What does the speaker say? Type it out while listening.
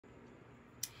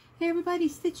Hey everybody,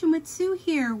 Stitchin with Sue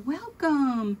here.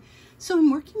 Welcome. So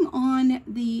I'm working on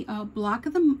the block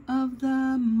of the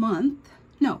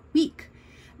week.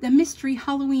 The mystery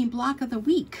Halloween block of the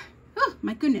week. Oh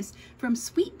my goodness, from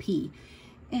Sweet Pea.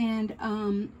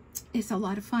 And it's a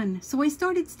lot of fun. So I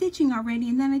started stitching already,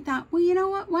 and then I thought, well, you know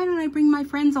what? Why don't I bring my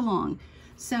friends along?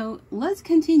 So let's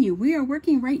continue. We are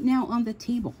working right now on the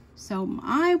table. So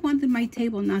I wanted my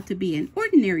table not to be an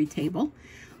ordinary table.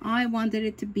 I wanted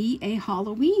it to be a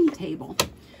Halloween table.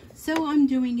 So I'm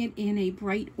doing it in a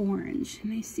bright orange.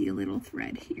 And I see a little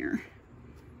thread here.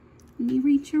 Let me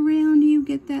reach around you,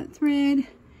 get that thread.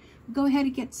 Go ahead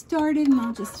and get started, and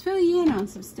I'll just fill you in on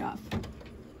some stuff.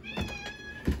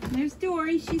 There's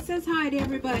Dory. She says hi to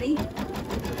everybody.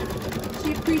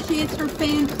 She appreciates her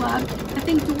fan club. I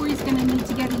think Dory's going to need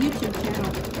to get a YouTube channel.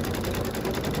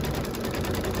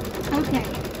 Okay.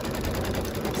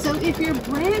 So if you're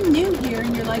brand new here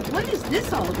and you're like, what is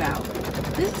this all about?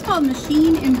 This is called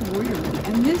machine embroidery,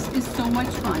 and this is so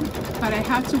much fun. But I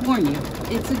have to warn you,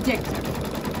 it's addictive.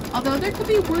 Although there could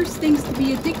be worse things to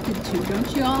be addicted to,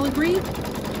 don't you all agree?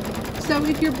 So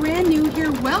if you're brand new here,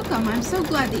 welcome. I'm so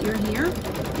glad that you're here.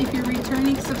 If you're a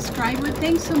returning subscriber,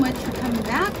 thanks so much for coming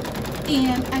back.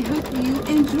 And I hope you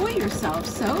enjoy yourself.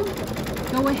 So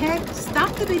go ahead,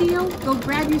 stop the video, go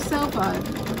grab yourself a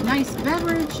nice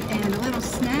beverage and a little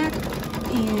snack,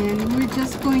 and we're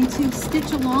just going to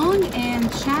stitch along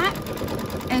and chat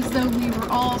as though we were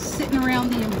all sitting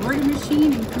around the embroidery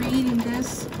machine and creating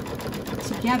this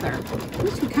together,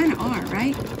 which we kind of are,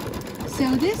 right?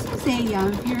 So this is a,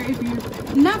 if you're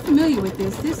not familiar with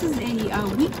this is a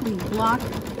weekly block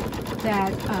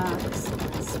that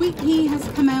Sweet Pea has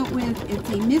come out with. It's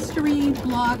a mystery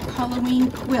block Halloween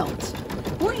quilt.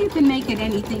 Or you can make it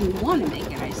anything you want to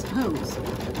make it, I suppose.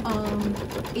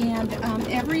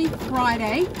 Every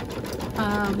Friday,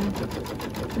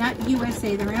 not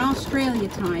USA, they're in Australia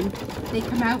time, they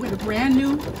come out with a brand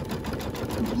new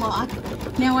block.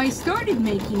 Now I started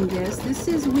making this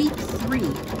is week 3.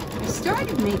 I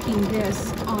started making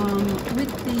this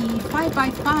with the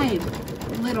 5x5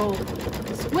 little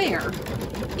square.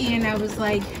 And I was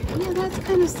like, yeah, that's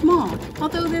kind of small.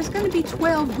 Although there's going to be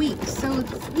 12 weeks, so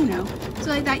it's, you know.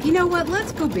 So I thought, you know what,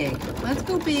 let's go big. Let's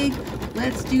go big.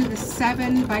 Let's do the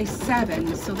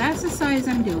 7x7. So that's the size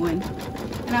I'm doing.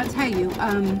 And I'll tell you,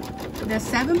 the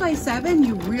 7x7,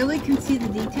 you really can see the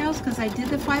details because I did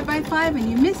the 5x5,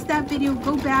 and you missed that video,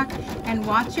 go back and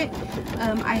watch it.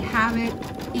 I have it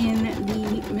in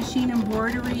the machine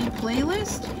embroidery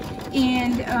playlist.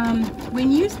 And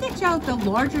when you stitch out the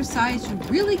larger size, you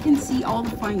really can see all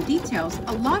the fine details,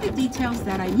 a lot of details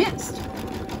that I missed.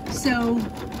 So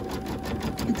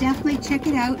definitely check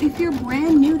it out. If you're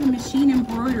brand new to machine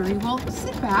embroidery, well,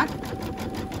 sit back.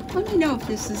 Let me know if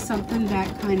this is something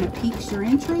that kind of piques your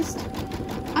interest.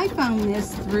 I found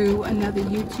this through another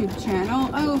YouTube channel,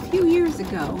 a few years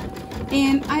ago.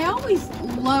 And I always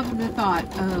loved the thought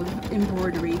of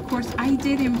embroidery. Of course, I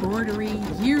did embroidery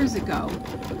years ago.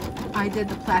 I did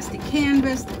the plastic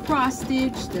canvas, the cross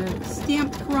stitch, the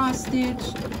stamped cross stitch,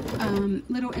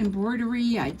 little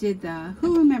embroidery. I did the,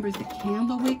 who remembers the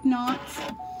candlewick knots?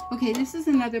 Okay, this is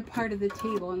another part of the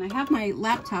table, and I have my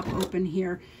laptop open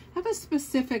here. I have a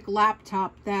specific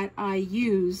laptop that I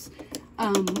use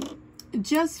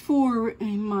just for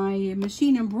my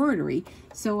machine embroidery.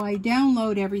 So I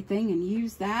download everything and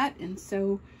use that. And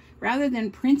so rather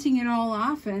than printing it all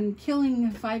off and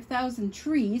killing 5,000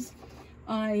 trees,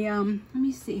 let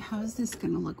me see, how's this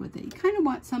going to look with it? You kind of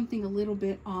want something a little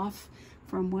bit off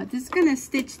from what, this is going to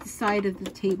stitch the side of the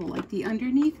table, like the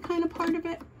underneath kind of part of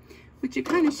it, which it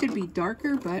kind of should be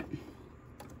darker, but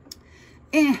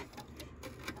you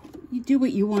do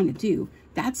what you want to do.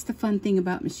 That's the fun thing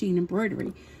about machine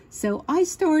embroidery. So I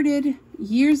started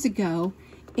years ago,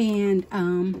 and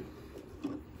trying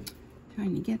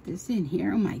to get this in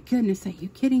here. Oh my goodness, are you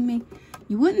kidding me?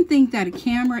 You wouldn't think that a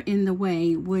camera in the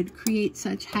way would create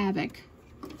such havoc.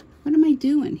 What am I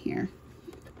doing here?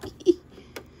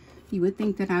 You would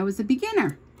think that I was a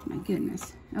beginner. My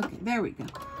goodness. Okay, there we go.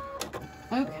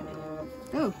 Okay.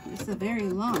 Oh, this is very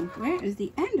long. Where is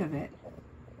the end of it?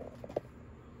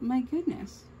 My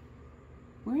goodness.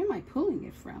 Where am I pulling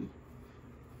it from?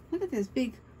 Look at this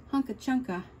big hunka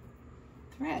chunka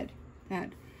thread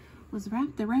that was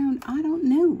wrapped around I don't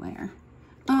know where.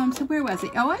 So where was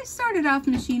it? Oh, I started off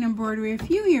machine embroidery a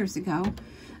few years ago.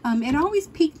 It always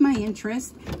piqued my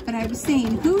interest, but I was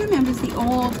saying, who remembers the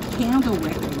old candle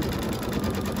wicking?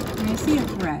 And I see a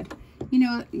thread. You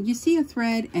know, you see a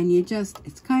thread and you just,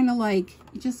 it's kind of like,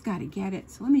 you just got to get it.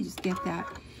 So let me just get that.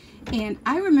 And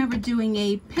I remember doing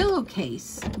a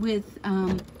pillowcase with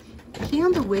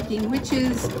candle wicking, which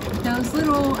is those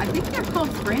little, I think they're called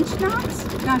French knots.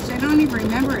 Gosh, I don't even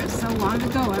remember, it so long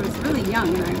ago. I was really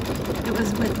young, and it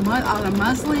was with out of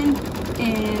muslin,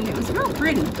 and it was real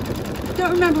pretty.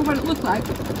 Don't remember what it looked like,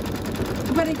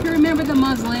 but I can remember the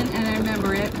muslin, and I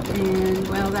remember it, and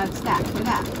well, that's that for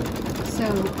that. So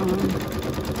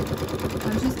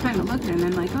I was just kind of looking, and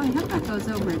I'm like, oh, I hope that goes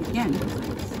over it again, because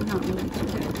it's not really too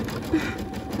good.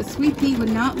 The Sweet Pea would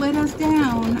not let us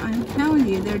down. I'm telling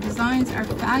you, their designs are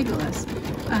fabulous.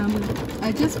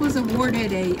 I just was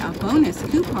awarded a bonus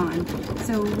coupon.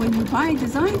 So when you buy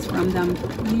designs from them,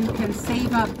 you can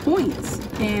save up points.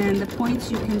 And the points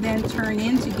you can then turn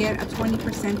in to get a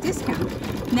 20%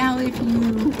 discount. Now, if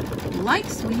you like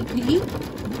Sweet Pea,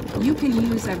 you can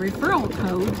use a referral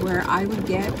code where I would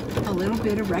get a little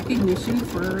bit of recognition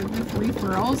for the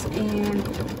referrals,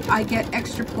 and I get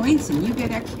extra points and you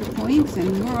get extra points,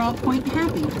 and we're all point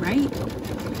happy, right?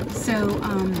 So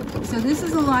so this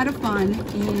is a lot of fun,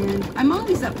 and I'm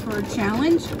always up for a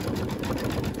challenge,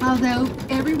 although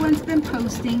everyone's been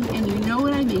posting, and you know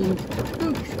what I mean.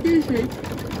 Oh, excuse me.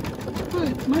 Oh,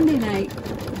 it's Monday night.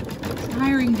 It's a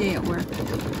hiring day at work.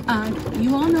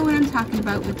 You all know what I'm talking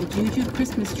about with the Juju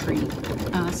Christmas tree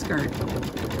skirt.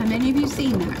 How many of you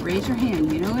seen that? Raise your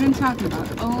hand. You know what I'm talking about.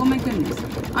 Oh my goodness.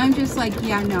 I'm just like,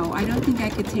 yeah, no, I don't think I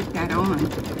could take that on.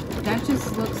 That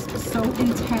just looks so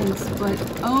intense, but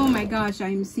oh my gosh,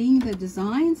 I'm seeing the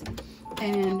designs,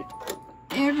 and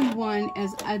everyone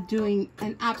is doing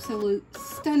an absolute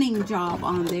stunning job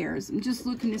on theirs. I'm just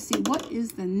looking to see what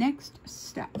is the next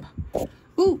step.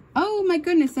 Ooh, oh my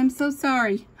goodness, I'm so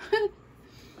sorry.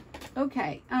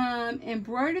 Okay,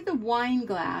 embroider the wine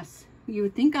glass. You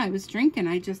would think I was drinking.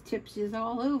 I just tipped it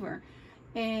all over.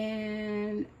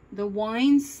 And the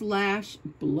wine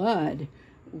 / blood.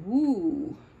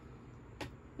 Ooh.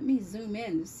 Let me zoom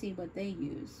in to see what they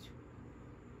used.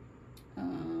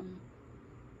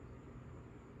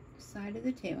 Side of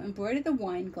the table. Embroider the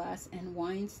wine glass and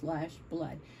wine /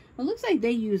 blood. It looks like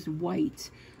they used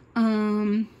white.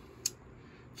 Trying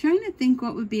to think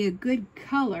what would be a good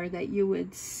color that you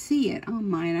would see it on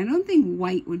mine. I don't think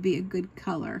white would be a good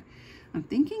color. I'm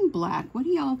thinking black. What are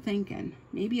y'all thinking?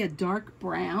 Maybe a dark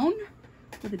brown?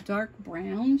 Would a dark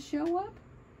brown show up?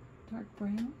 Dark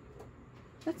brown?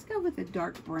 Let's go with a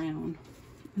dark brown.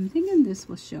 I'm thinking this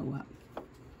will show up.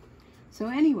 So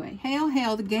anyway, hail,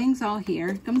 hail, the gang's all here.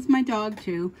 Here comes my dog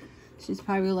too. She's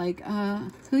probably like,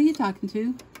 who are you talking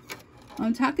to?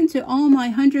 I'm talking to all my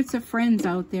hundreds of friends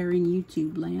out there in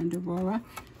YouTube land, Aurora.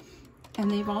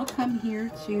 And they've all come here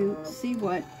to see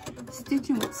what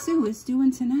Stitchin With Sue is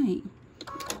doing tonight.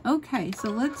 Okay, so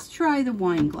let's try the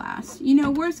wine glass. You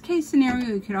know, worst case scenario,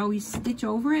 you could always stitch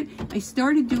over it. I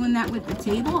started doing that with the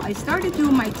table. I started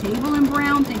doing my table in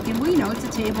brown, thinking, well, you know, it's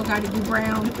a table, got to do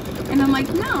brown. And I'm like,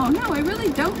 no, I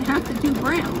really don't have to do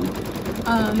brown.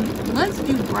 Let's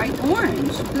do bright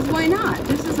orange, because why not?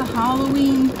 This is a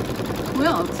Halloween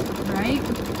quilt, right?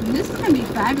 And this is going to be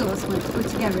fabulous when it's put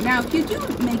together. Now, if you do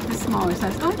make the smaller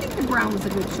size, I think the brown was a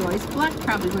good choice. Black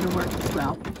probably would have worked as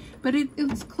well, but it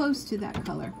was close to that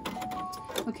color.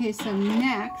 Okay, so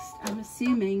next, I'm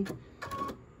assuming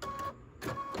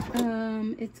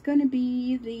it's going to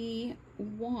be the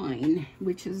wine,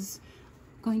 which is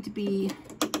going to be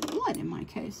blood in my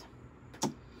case.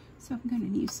 So I'm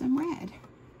going to use some red.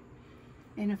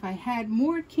 And if I had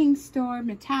more King Star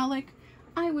metallic,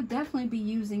 I would definitely be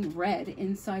using red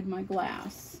inside my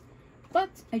glass. But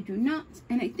I do not.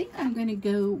 And I think I'm going to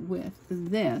go with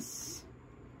this.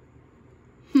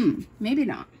 Maybe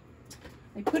not.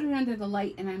 I put it under the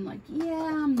light and I'm like, yeah,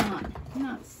 I'm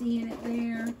not seeing it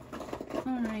there.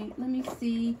 All right, let me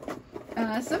see.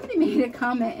 Somebody made a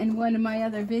comment in one of my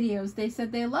other videos. They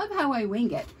said they love how I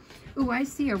wing it. Ooh, I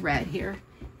see a red here.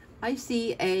 I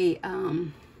see a,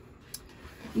 I'm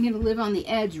going to live on the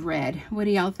edge red. What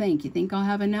do y'all think? You think I'll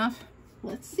have enough?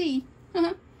 Let's see.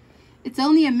 It's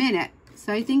only a minute,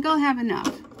 so I think I'll have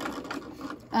enough.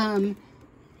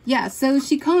 Yeah, so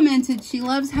she commented she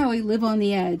loves how I live on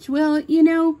the edge. Well, you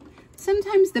know,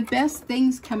 sometimes the best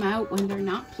things come out when they're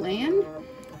not planned.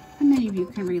 How many of you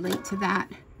can relate to that?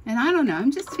 And I don't know,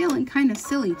 I'm just feeling kind of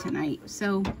silly tonight.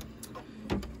 So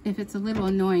if it's a little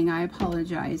annoying, I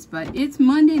apologize. But it's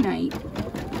Monday night.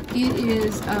 It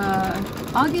is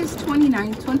August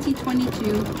 29th,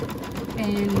 2022.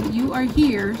 And you are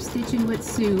here, Stitchin With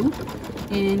Sue.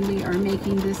 And we are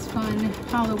making this fun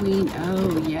Halloween.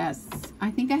 Oh, yes. I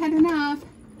think I had enough.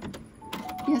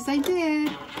 Yes, I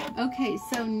did. Okay,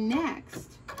 so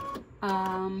next,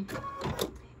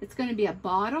 it's going to be a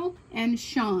bottle and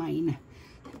shine.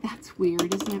 That's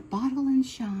weird, isn't it? Bottle and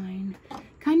shine.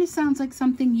 Kind of sounds like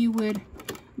something you would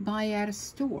buy at a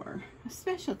store, a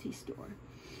specialty store.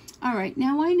 All right,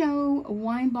 now I know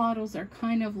wine bottles are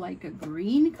kind of like a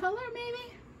green color,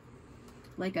 maybe?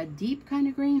 Like a deep kind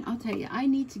of green. I'll tell you, I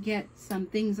need to get some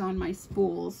things on my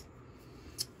spools.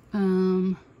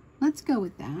 Let's go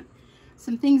with that.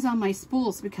 Some things on my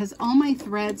spools because all my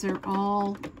threads are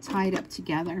all tied up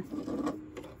together.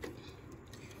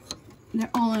 They're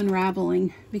all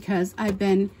unraveling because I've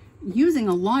been using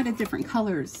a lot of different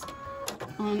colors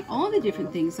on all the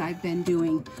different things I've been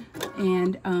doing.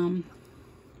 And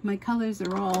my colors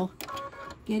are all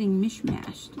getting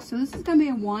mishmashed. So this is going to be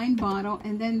a wine bottle,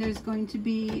 and then there's going to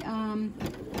be, I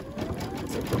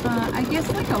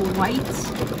guess like a white.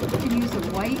 You could use a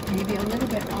white, maybe a little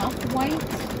bit off-white,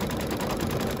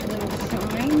 a little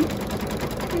shine.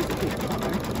 It's a good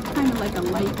color. Kind of like a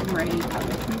light gray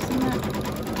color. Can you see that?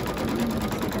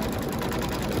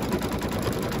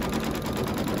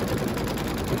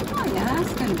 Oh yeah,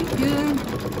 that's going to be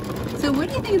good. So what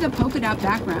do you think of the polka dot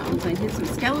backgrounds? I did some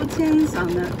skeletons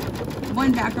on the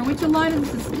one background, which a lot of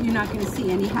this is, you're not going to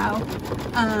see anyhow.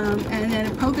 And then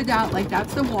a polka dot, like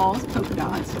that's the walls, polka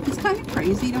dots. It's kind of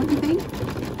crazy, don't you think?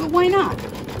 But why not?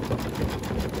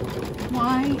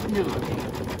 Why not?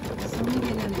 So let me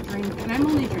get another drink. And I'm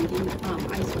only drinking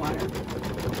ice water.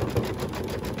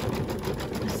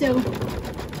 So,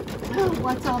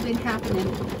 what's all been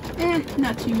happening?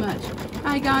 Not too much.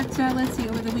 I got, let's see,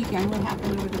 over the weekend. What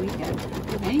happened over the weekend?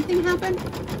 Did anything happen?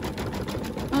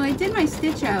 Well, I did my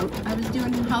stitch out. I was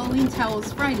doing Halloween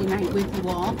towels Friday night with you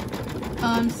all.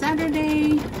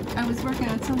 Saturday, I was working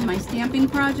on some of my stamping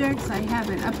projects. I have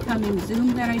an upcoming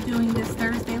Zoom that I'm doing this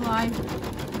Thursday live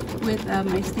with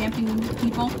my stamping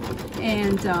people.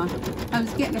 And I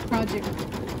was getting a project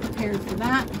prepared for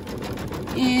that.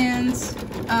 And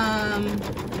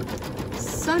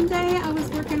Sunday, I was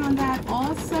working on that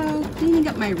also. Cleaning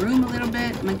up my room a little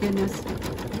bit. My goodness.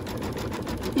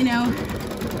 You know,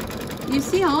 you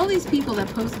see all these people that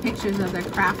post pictures of their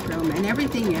craft room and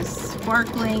everything is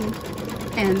sparkling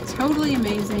and totally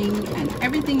amazing and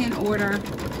everything in order.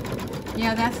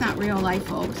 Yeah, that's not real life,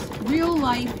 folks. Real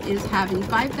life is having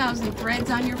 5,000 threads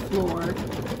on your floor,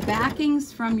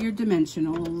 backings from your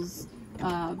dimensionals,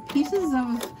 pieces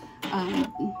of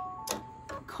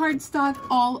cardstock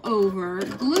all over,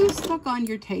 glue stuck on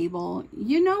your table.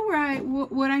 You know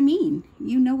what I mean.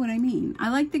 You know what I mean. I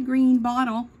like the green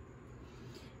bottle.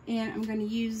 And I'm going to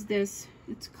use this.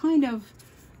 It's kind of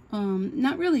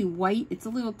not really white. It's a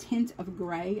little tint of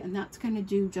gray. And that's going to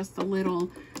do just a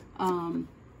little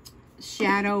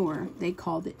shadow, or they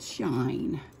called it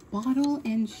shine. Bottle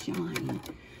and shine.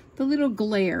 The little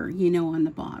glare, you know, on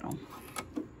the bottle.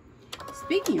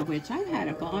 Speaking of which, I've had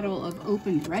a bottle of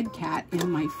opened Red Cat in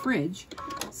my fridge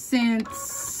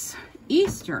since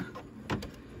Easter.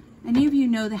 Any of you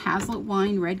know the Hazlitt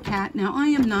wine Red Cat? Now, I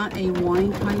am not a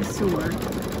wine connoisseur,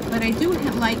 but I do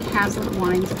like Hazlitt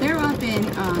wines. They're up in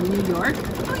New York.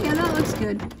 Oh yeah, that looks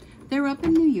good. They're up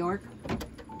in New York.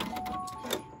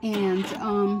 And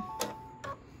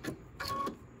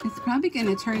it's probably going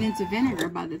to turn into vinegar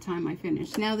by the time I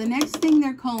finish. Now, the next thing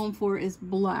they're calling for is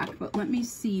black, but let me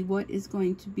see what is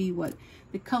going to be what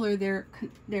the color they're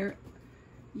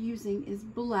using is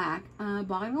black.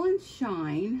 Bottle and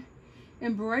shine.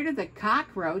 Embroider the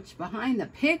cockroach behind the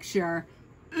picture.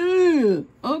 Ooh,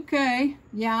 okay.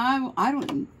 Yeah, I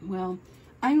don't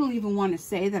even want to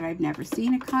say that I've never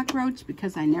seen a cockroach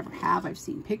because I never have. I've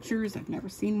seen pictures. I've never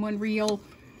seen one real.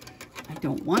 I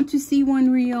don't want to see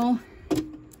one real.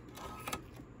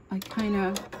 I kind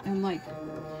of am like,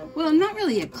 well, I'm not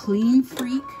really a clean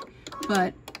freak,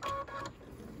 but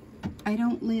I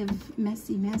don't live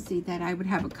messy that I would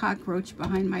have a cockroach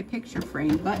behind my picture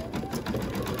frame. But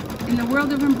in the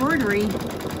world of embroidery,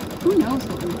 who knows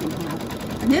what we can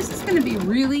have. And this is going to be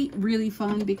really, really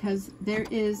fun because there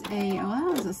is a, oh,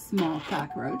 that was a small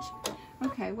cockroach.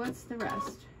 Okay, what's the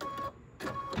rest?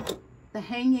 The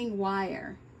hanging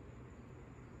wire.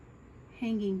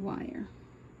 Hanging wire.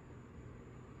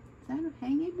 Is that a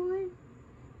hanging wire?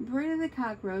 Embroider the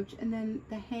cockroach and then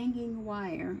the hanging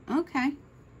wire. Okay.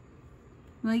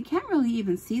 Well, you can't really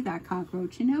even see that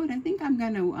cockroach. You know what? I think I'm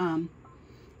going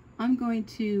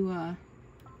to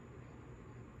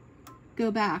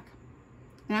go back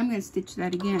and I'm going to stitch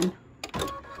that again.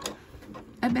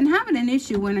 I've been having an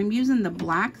issue when I'm using the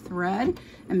black thread,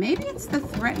 and maybe it's the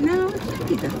thread. No, it should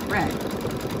be the thread,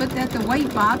 but that the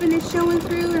white bobbin is showing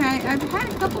through. And I've had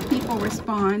a couple people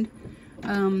respond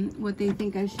what they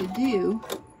think I should do.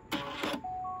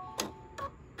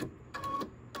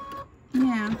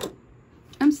 Yeah,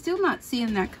 I'm still not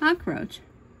seeing that cockroach.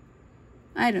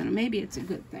 I don't know, maybe it's a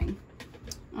good thing.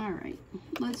 All right,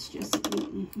 let's just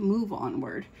move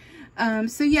onward.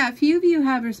 So yeah, a few of you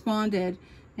have responded,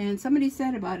 and somebody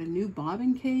said about a new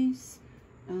bobbin case.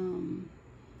 I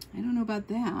don't know about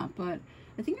that, but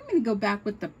I think I'm going to go back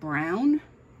with the brown,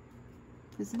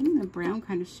 because I think the brown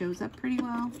kind of shows up pretty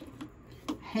well.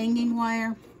 Hanging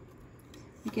wire.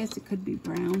 I guess it could be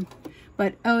brown.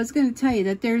 But I was going to tell you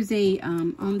that there's a,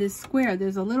 on this square,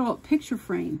 there's a little picture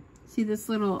frame. See this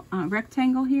little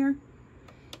rectangle here?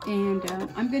 And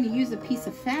I'm going to use a piece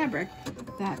of fabric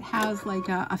that has like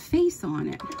a face on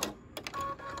it.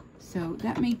 So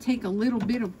that may take a little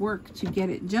bit of work to get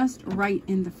it just right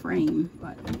in the frame,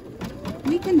 but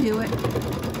we can do it. I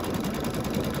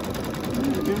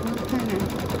don't know what kind of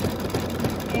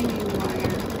hanging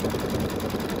wire.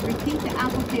 Repeat the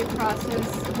applique process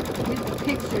with the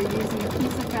picture using a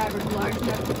piece of fabric large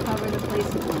enough to cover the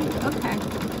placement line. Okay.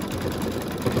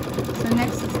 So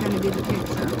next is going to be the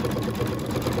picture.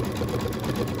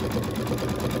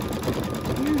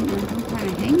 I don't know what kind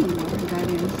of hanging wire that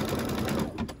is.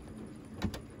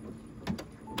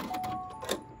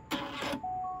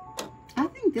 I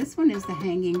think this one is the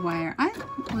hanging wire.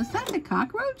 Was that the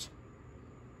cockroach?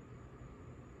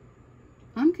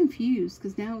 I'm confused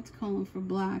because now it's calling for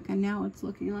black and now it's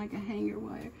looking like a hanger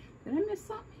wire. Did I miss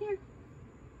something here?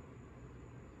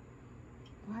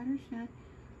 Watershed.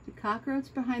 The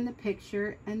cockroach behind the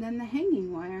picture and then the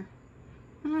hanging wire.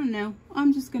 I don't know.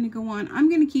 I'm just going to go on. I'm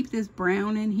going to keep this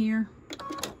brown in here.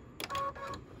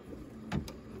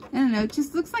 I don't know. It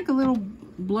just looks like a little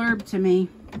blurb to me.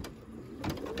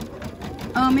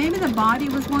 Oh, maybe the body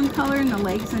was one color and the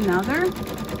legs another.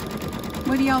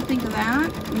 What do y'all think of that?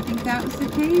 You think that was the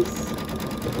case?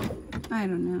 I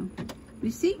don't know. You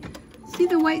see? See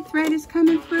the white thread is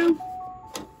coming through?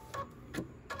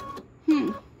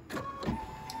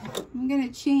 I'm gonna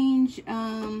change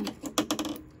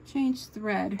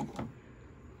thread.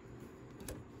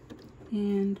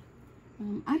 And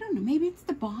I don't know, maybe it's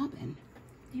the bobbin.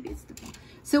 Maybe it's the bobbin.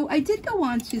 So I did go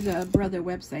on to the Brother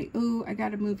website. Oh, I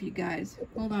gotta move you guys.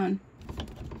 Hold on.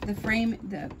 The frame,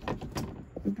 the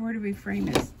embroidery frame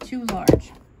is too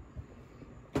large.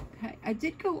 Okay, I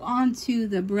did go on to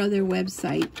the Brother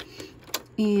website,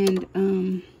 and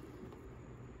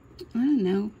I don't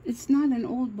know, it's not an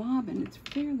old bobbin, it's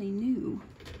fairly new,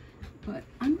 but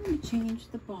I'm going to change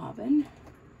the bobbin.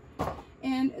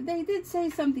 And they did say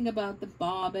something about the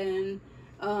bobbin.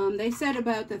 They said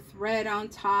about the thread on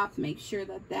top, make sure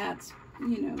that that's,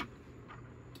 you know,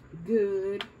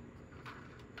 good.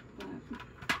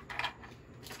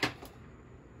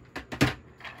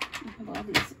 I have all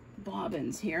these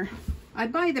bobbins here. I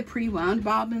buy the pre-wound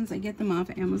bobbins. I get them off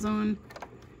Amazon.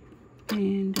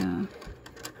 And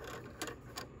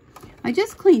I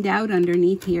just cleaned out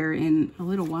underneath here a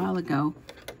little while ago.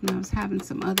 And I was having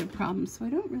some other problems, so I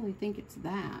don't really think it's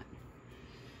that.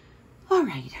 All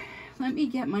right, let me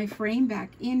get my frame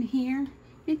back in here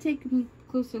and take a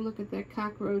closer look at that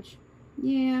cockroach.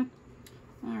 Yeah,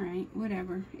 all right,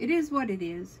 whatever. It is what it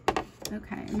is.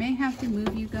 Okay, I may have to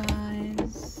move you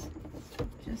guys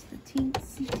just a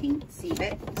teensy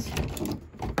bit.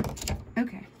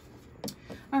 Okay.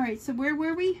 All right, so where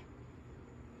were we?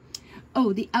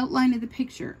 Oh, the outline of the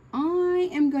picture. I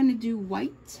am going to do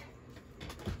white.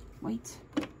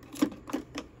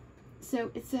 So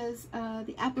it says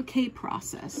the applique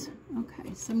process.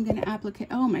 Okay, so I'm going to applique.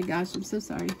 Oh my gosh, I'm so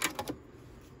sorry.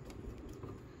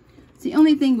 It's the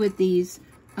only thing with these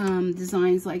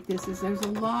designs like this is there's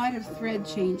a lot of thread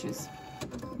changes.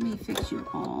 Let me fix you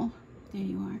all. There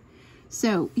you are.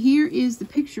 So here is the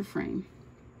picture frame.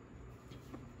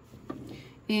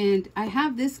 And I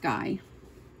have this guy.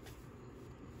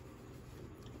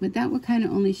 But that would kind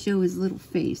of only show his little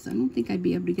face. I don't think I'd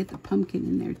be able to get the pumpkin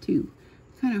in there too.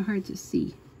 It's kind of hard to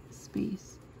see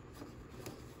space.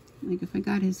 Like if I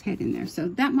got his head in there. So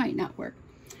that might not work.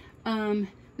 But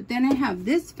then I have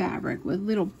this fabric with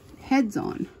little heads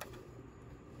on.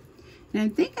 And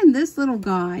I'm thinking this little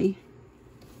guy,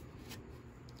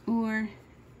 or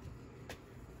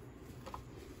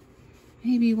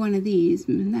maybe one of these,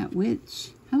 and that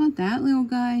witch. How about that little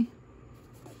guy?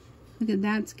 Look at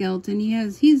that skeleton. He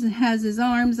has his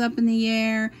arms up in the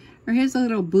air. Or here's a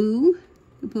little Boo.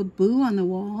 You put Boo on the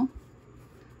wall.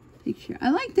 Picture.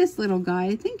 I like this little guy.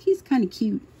 I think he's kind of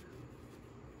cute.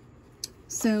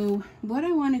 So what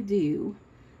I want to do,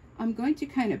 I'm going to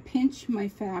kind of pinch my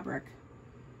fabric.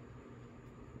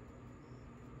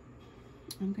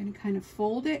 I'm going to kind of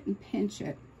fold it and pinch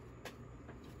it.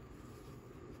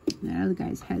 That other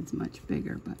guy's head's much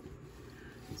bigger, but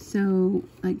so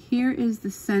like here is the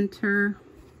center.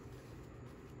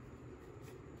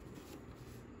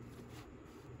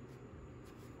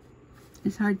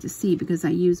 It's hard to see because I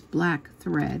use black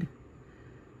thread.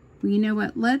 Well, you know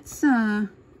what? Let's, okay,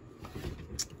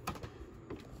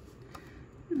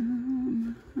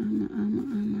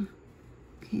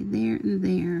 there and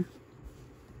there.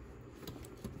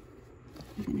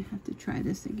 I'm gonna have to try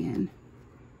this again.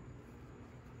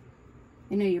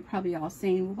 I know you're probably all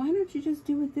saying, well, why don't you just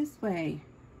do it this way?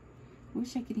 I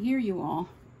wish I could hear you all.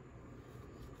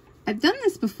 I've done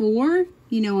this before,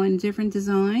 you know, on different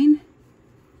design.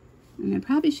 And I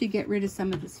probably should get rid of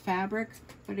some of this fabric,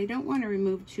 but I don't want to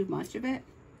remove too much of it.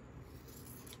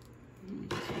 Let me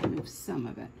just remove some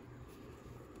of it.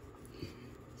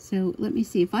 So let me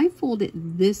see, if I fold it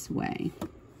this way,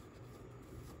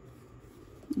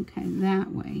 okay,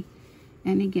 that way,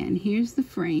 and again, here's the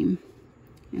frame,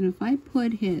 and if I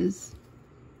put his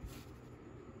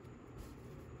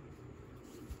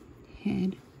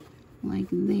head like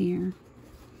there,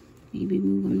 maybe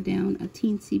move him down a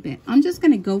teensy bit. I'm just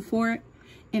going to go for it,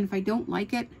 and if I don't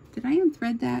like it, did I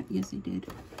unthread that? Yes, I did.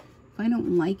 If I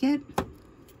don't like it,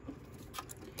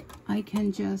 I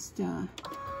can just, I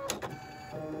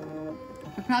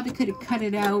probably could have cut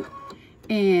it out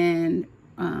and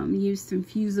used some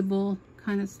fusible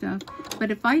kind of stuff. But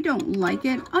if I don't like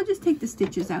it, I'll just take the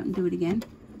stitches out and do it again.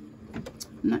 I'm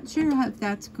not sure how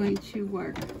that's going to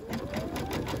work.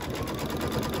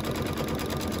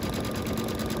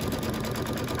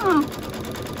 Oh,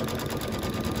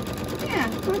 yeah,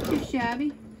 not too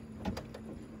shabby.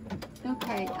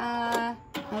 Okay,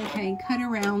 okay, cut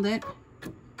around it.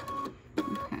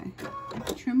 Okay,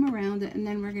 trim around it, and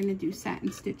then we're gonna do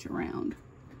satin stitch around.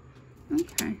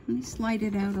 Okay, let me slide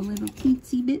it out a little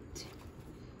teensy bit.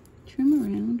 Trim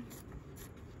around.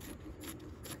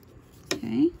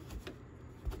 Okay.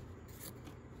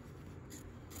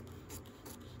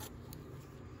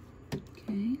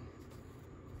 Okay.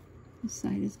 This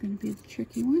side is going to be the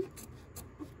tricky one.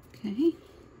 Okay.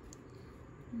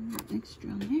 Extra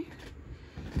on there.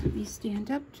 Let me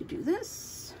stand up to do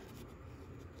this.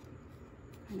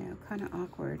 I know, kind of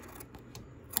awkward.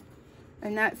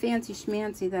 And that fancy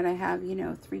schmancy that I have, you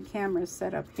know, 3 cameras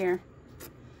set up here.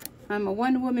 I'm a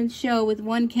one-woman show with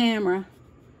 1 camera,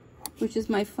 which is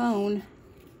my phone.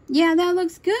 Yeah, that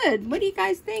looks good. What do you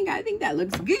guys think? I think that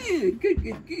looks good. Good,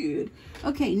 good, good.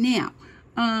 Okay, now,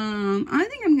 I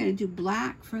think I'm going to do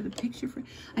black for the picture.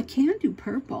 I can do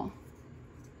purple.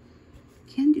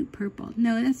 Can do purple.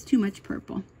 No, that's too much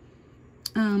purple.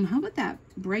 How about that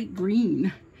bright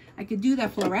green? I could do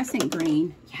that fluorescent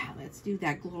green. Yeah, let's do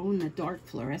that glow-in-the-dark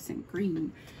fluorescent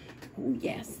green. Oh,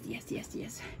 yes, yes, yes,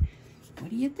 yes. What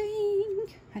do you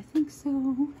think? I think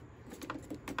so.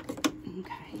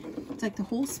 Okay. It's like the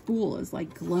whole spool is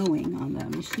like glowing on the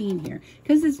machine here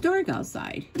because it's dark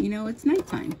outside. You know, it's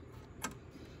nighttime.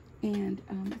 And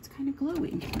it's kind of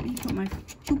glowing. Let me put my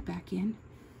hoop back in.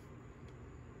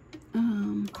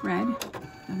 Thread.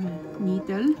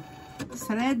 Needle.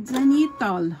 Thread the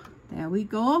needle. There we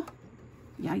go.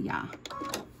 Yeah, yeah.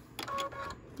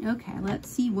 Okay, let's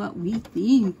see what we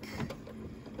think.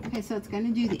 Okay, so it's going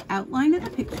to do the outline of the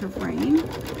picture frame.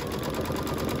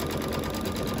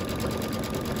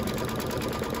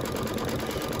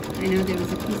 I know there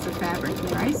was a piece of fabric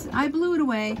here. I blew it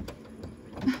away.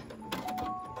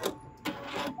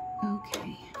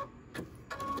 Okay.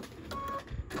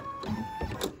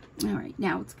 All right,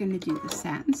 now it's going to do the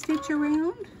satin stitch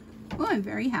around. Oh, I'm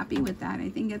very happy with that. I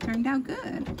think it turned out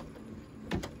good.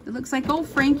 It looks like old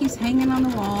Frankie's hanging on the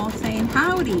wall saying,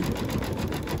 howdy.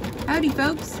 Howdy,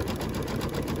 folks.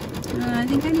 I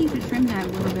think I need to trim that a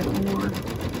little bit more.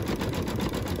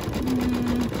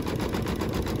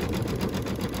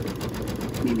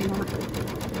 Maybe not.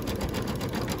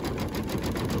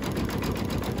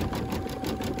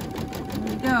 There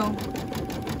we go.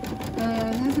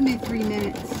 This will be 3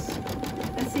 minutes.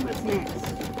 Let's see what's next.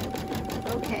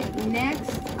 Okay,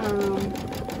 next, oh,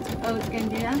 it's going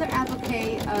to do another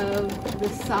applique of the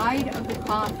side of the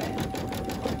coffin.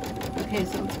 Okay,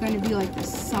 so it's going to be like the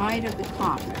side of the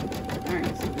coffin. All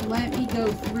right, so let me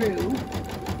go through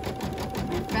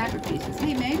my fabric pieces.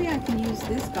 Hey, maybe I can use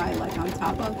this guy like on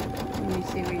top of, let me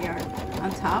see where you are,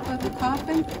 on top of the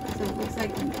coffin, so it looks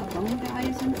like a bone guy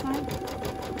is inside.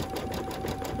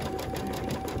 All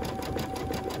right.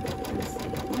 Let's see.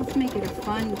 Let's make it a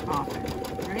fun coffin,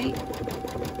 right?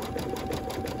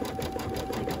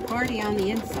 Like a party on the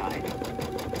inside.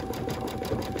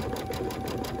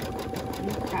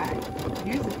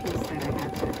 Here's a piece that I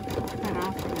have to cut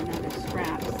off from another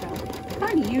scrap. So I'm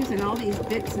kind of using all these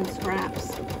bits and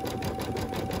scraps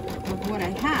of what I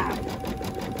have,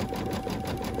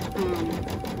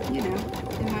 you know,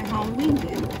 in my Halloween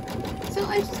bin. So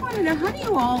I just want to know, how do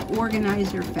you all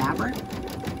organize your fabric?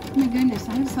 Oh my goodness,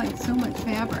 I have like so much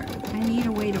fabric. I need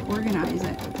a way to organize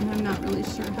it, and I'm not really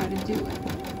sure how to do it.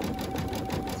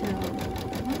 So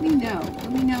let me know.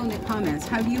 Let me know in the comments.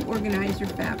 How do you organize your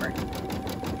fabric?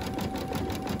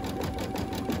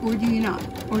 Or do you not?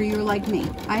 Or you're like me.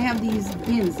 I have these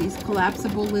bins, these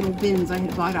collapsible little bins I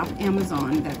had bought off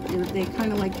Amazon. That they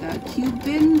kind of like the cube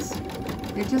bins.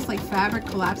 They're just like fabric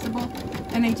collapsible.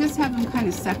 And I just have them kind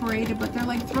of separated, but they're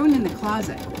like thrown in the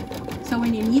closet. So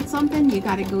when you need something, you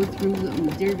got to go through them,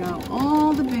 dig out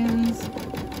all the bins.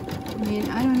 I mean,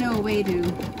 I don't know a way to,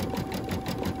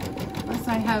 unless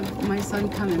I have my son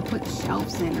come and put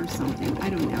shelves in or something. I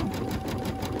don't know.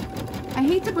 I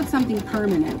hate to put something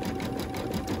permanent.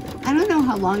 I don't know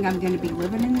how long I'm going to be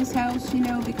living in this house, you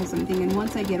know, because I'm thinking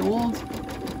once I get old,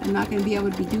 I'm not going to be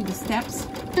able to do the steps.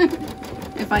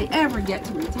 If I ever get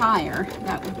to retire,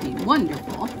 that would be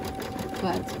wonderful.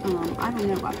 But I don't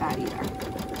know about that either.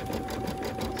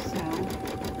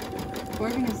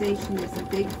 Organization is a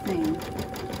big thing.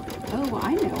 Oh,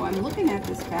 I know. I'm looking at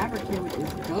this fabric here with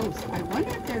this ghost. I wonder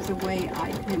if there's a way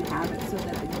I can have it so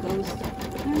that a ghost...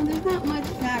 No, there's not much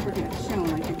fabric that's shown.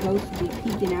 Like a ghost would be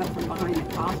peeking out from behind the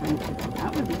coffin.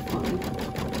 That would be fun.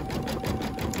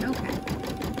 Okay.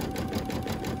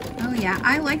 Oh, yeah.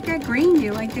 I like that green. Do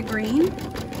you like the green?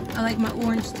 I like my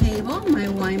orange table, my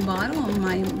wine bottle, and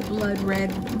my blood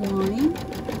red wine.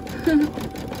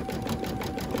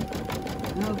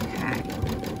 Okay.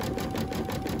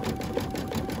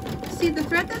 See, the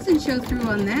thread doesn't show through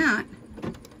on that.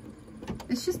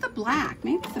 It's just the black.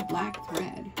 Maybe it's a black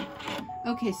thread.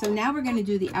 Okay, so now we're going to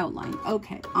do the outline.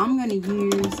 Okay, I'm going to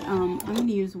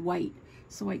use white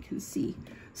so I can see.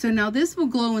 So now this will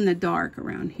glow in the dark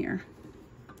around here.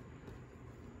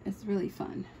 It's really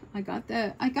fun. I got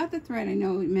the thread. I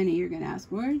know many of you are going to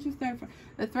ask, where did you thread from?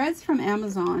 The thread's from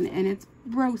Amazon, and it's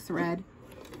Bro thread.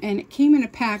 And it came in a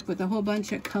pack with a whole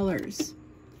bunch of colors,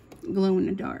 glow in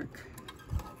the dark.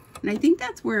 And I think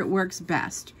that's where it works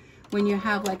best, when you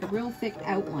have like a real thick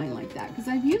outline like that. Because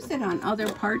I've used it on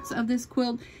other parts of this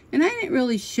quilt, and I didn't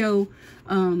really show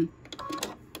that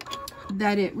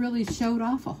it really showed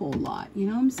off a whole lot. You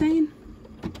know what I'm saying?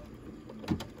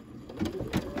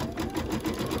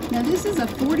 Now this is a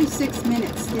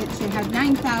 46-minute stitch. It had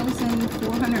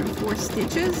 9,404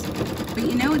 stitches, but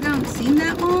you know it don't seem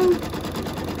that long.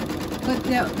 But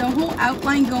the whole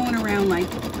outline going around, like,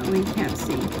 oh, you can't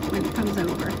see when it comes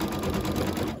over.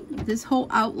 This whole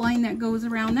outline that goes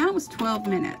around, that was 12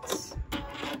 minutes.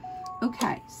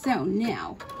 Okay, so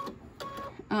now,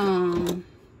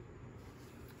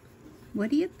 what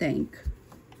do you think?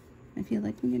 I feel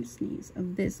like I'm going to sneeze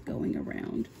of this going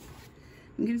around.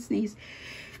 I'm going to sneeze.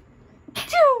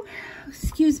 Achoo!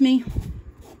 Excuse me.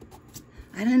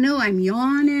 I don't know, I'm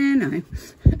yawning, I'm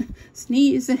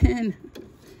sneezing.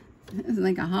 It's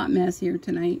like a hot mess here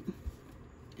tonight.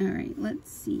 All right, let's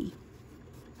see.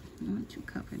 I want to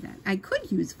cover that. I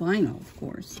could use vinyl, of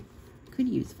course. Could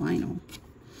use vinyl.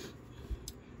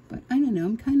 But I don't know.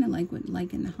 I'm kind of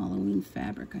liking the Halloween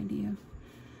fabric idea.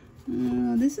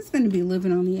 This is going to be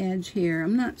living on the edge here.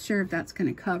 I'm not sure if that's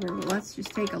going to cover, but let's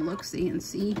just take a look-see and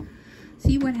see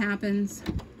what happens.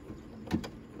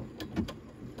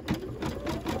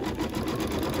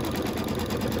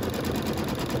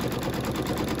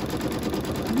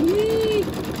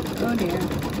 Oh dear.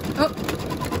 Oh!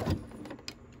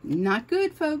 Not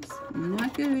good, folks.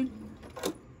 Not good.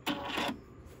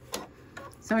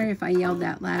 Sorry if I yelled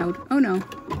that loud. Oh no.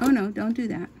 Oh no, don't do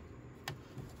that.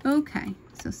 Okay.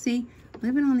 So see,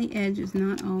 living on the edge is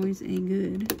not always a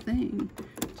good thing.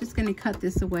 Just going to cut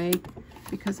this away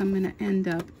because I'm going to end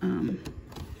up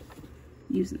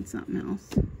using something else.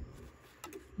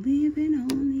 Living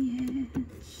on the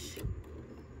edge.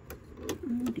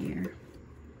 Oh dear.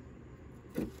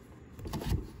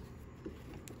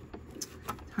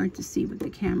 Hard to see with the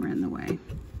camera in the way.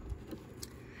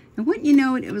 And wouldn't you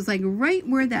know it, it was like right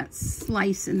where that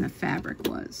slice in the fabric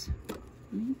was.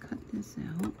 Let me cut this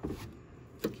out.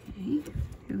 Okay,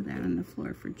 throw that on the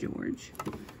floor for George.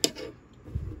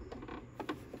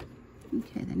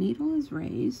 Okay, the needle is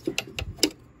raised.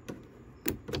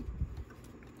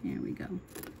 There we go.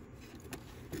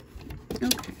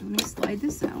 Okay, let me slide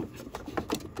this out.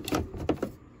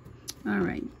 All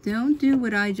right, don't do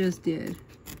what I just did.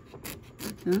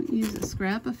 Don't use a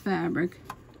scrap of fabric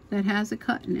that has a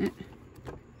cut in it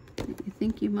that you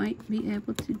think you might be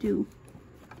able to do,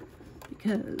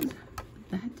 because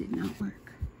that did not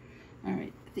work. All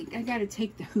right, I think I got to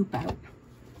take the hoop out.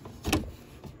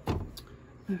 All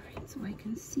right, so I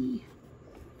can see.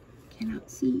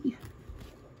 Cannot see.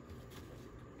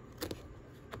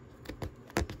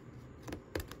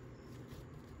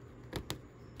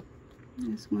 I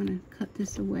just want to cut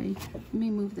this away. Let me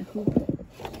move the hoop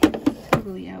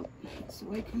totally out so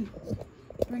I can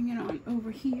bring it on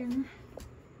over here.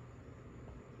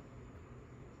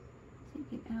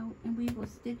 Take it out, and we will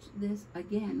stitch this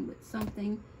again with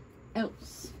something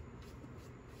else.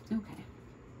 Okay.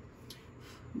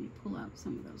 Let me pull out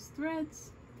some of those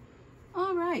threads.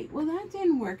 All right, well that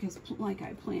didn't work as like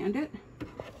I planned it.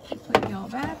 Put it all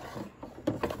back.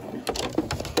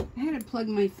 I had to plug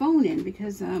my phone in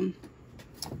because it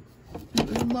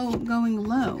was going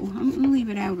low. I'm gonna leave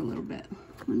it out a little bit.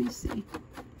 Let me see.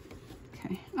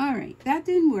 Okay, all right, that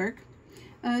didn't work.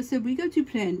 So we go to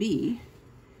plan B,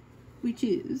 which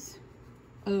is,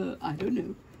 I don't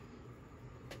know.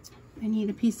 I need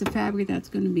a piece of fabric that's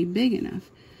gonna be big enough.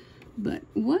 But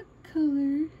what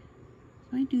color?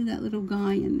 I do that little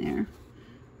guy in there.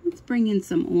 Let's bring in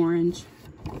some orange.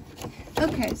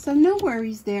 Okay, so no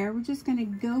worries there. We're just gonna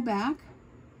go back.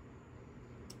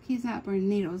 He's not bringing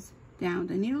needles down.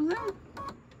 The needles down?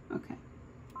 Okay.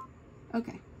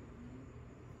 Okay.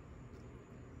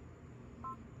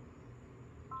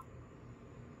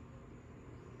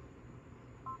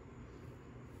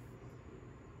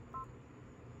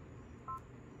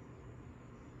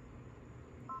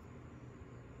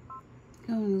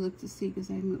 Going to look to see because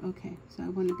I move. Okay, so I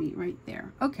want to be right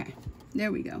there. Okay,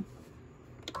 there we go.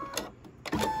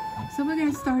 So we're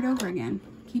going to start over again.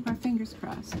 Keep our fingers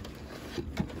crossed.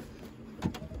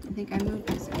 I think I moved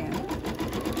this again.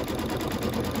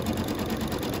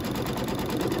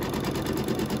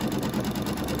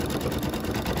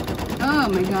 Oh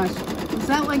my gosh, was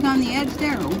that like on the edge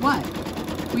there or what?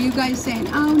 Were you guys saying,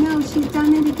 oh no, she's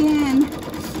done it again?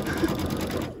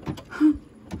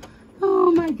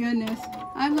 Oh my goodness.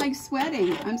 I'm like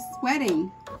sweating. I'm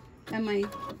sweating. And my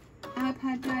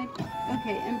iPad died.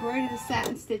 Okay, embroider the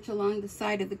satin stitch along the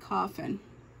side of the coffin.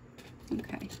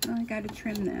 Okay, well, I gotta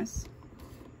trim this.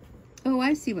 Oh,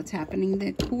 I see what's happening.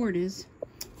 The cord is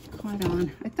caught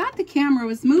on. I thought the camera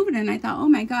was moving and I thought, oh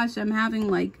my gosh, I'm having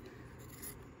like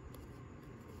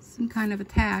some kind of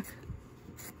attack.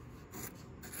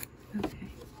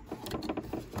 Okay.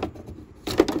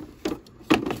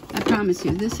 I promise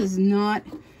you, this is not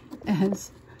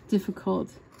as difficult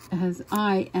as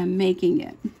I am making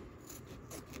it.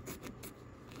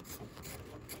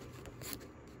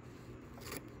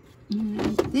 And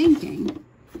I'm thinking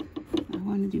I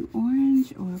want to do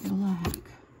orange or black.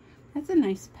 That's a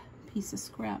nice piece of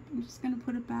scrap. I'm just going to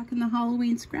put it back in the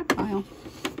Halloween scrap pile.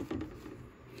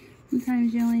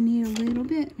 Sometimes you only need a little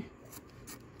bit.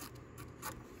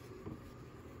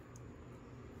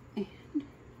 And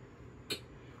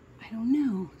I don't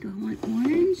know. Do I want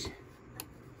orange?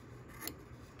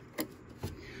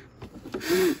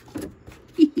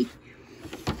 Okay.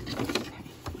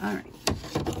 All right.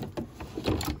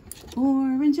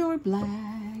 Orange or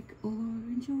black,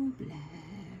 orange or black.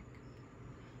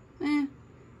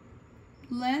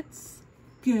 Let's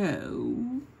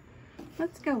go.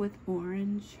 Let's go with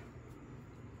orange.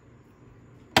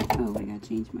 Oh, I gotta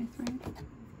change my thread.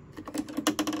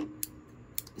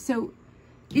 So,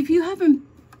 if you haven't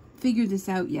figured this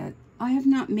out yet, I have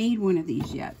not made one of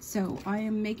these yet. So, I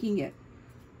am making it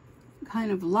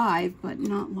kind of live, but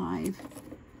not live.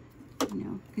 You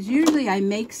know, because usually I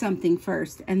make something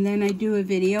first and then I do a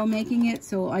video making it,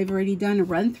 so I've already done a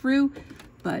run through,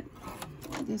 but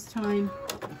this time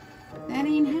that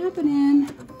ain't happening.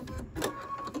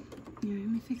 Here, let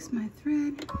me fix my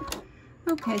thread.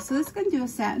 Okay, so this is going to do a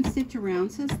satin stitch around.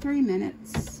 It says 3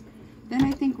 minutes. Then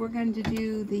I think we're going to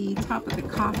do the top of the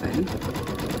coffin.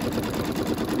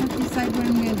 I have to decide what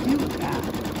I'm going to do with that.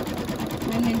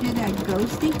 I'm going to do that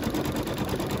ghosty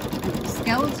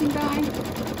skeleton guy.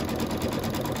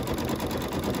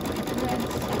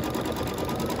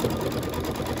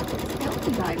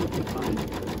 Skeleton guy would be fun.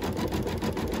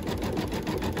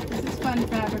 This is fun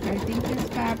fabric. I think this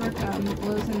fabric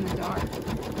glows in the dark.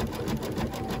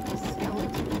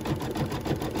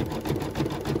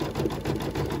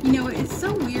 You know, it's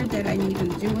so weird that I'm even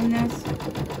doing this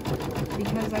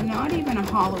because I'm not even a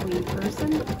Halloween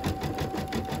person.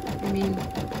 I mean,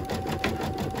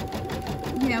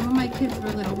 yeah, when my kids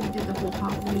were little, we did the whole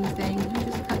Halloween thing. We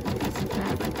just cut a piece of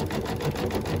fabric.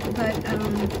 But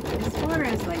as far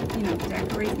as like, you know,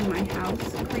 decorating my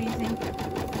house crazy,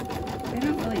 I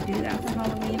don't really do that for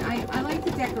Halloween. I like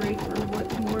to decorate for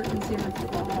what's more considered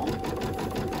fall.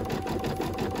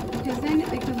 Because then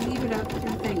I can leave it up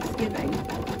through Thanksgiving.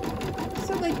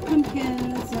 So like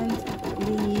pumpkins and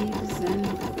leaves and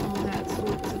all that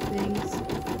sorts of things.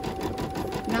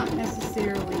 Not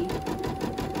necessarily,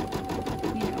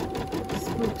 you know,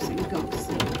 spooks and ghosts.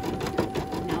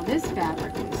 Now this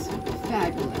fabric is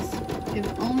fabulous.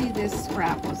 if only this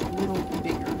scrap was a little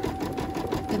bigger.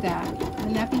 Look at that.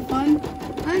 Wouldn't that be fun?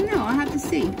 I don't know. I'll have to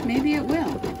see. Maybe it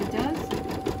will. If it does,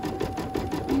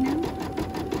 you know.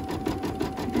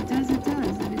 If it does, it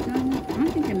does. If it doesn't, I'm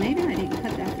thinking maybe I didn't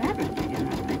cut that fabric big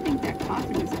enough. I think that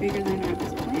coffin is bigger than I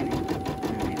was planning.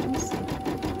 All right, we'll see.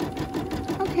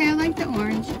 Okay, I like the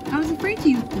orange. I was afraid to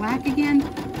use black again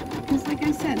because, like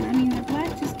I said, I mean, the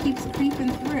black just keeps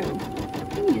creeping through. I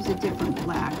can use a different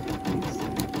black next time.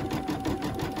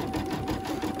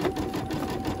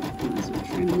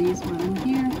 Trim these while I'm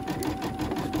here.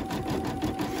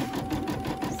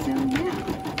 So yeah,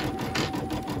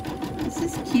 this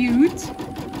is cute.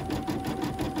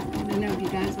 I don't know if you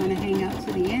guys want to hang out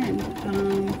to the end.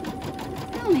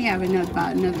 I only have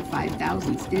about another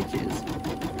 5,000 stitches.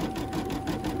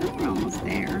 We're almost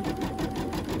there.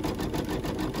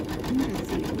 I'm gonna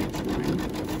see which one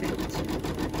fits.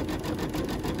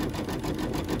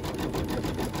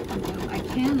 Although I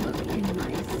can look in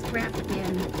my scrap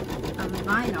bin of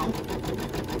vinyl.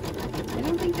 I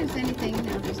don't think there's anything.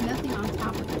 No, there's nothing on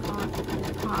top of the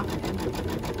coffin.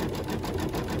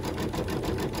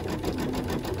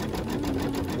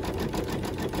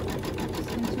 Just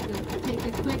going to take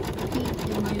a quick peek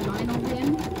in my vinyl bin.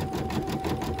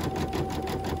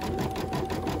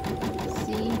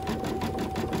 See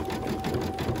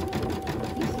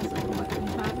pieces of what we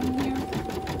have in here.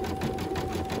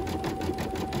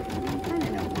 I kind of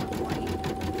don't want white.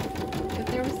 If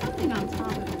there was something on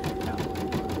top of it, it probably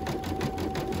would.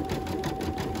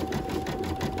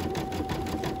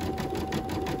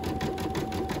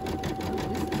 Oh,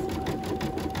 this is fun.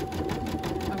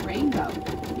 A rainbow.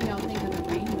 What do y'all think of the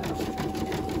rainbow?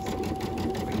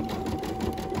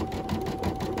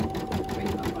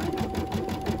 Rainbow vinyl.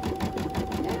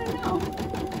 I don't know.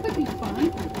 Could be fun.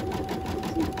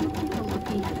 We'll take a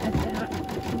looky at that.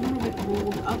 It's a little bit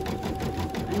rolled up.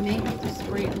 I may have to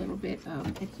spray a little bit of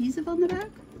adhesive on the back.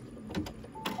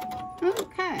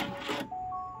 Okay.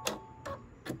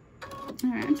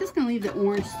 Alright, I'm just going to leave the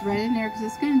orange thread in there because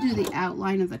it's going to do the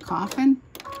outline of the coffin.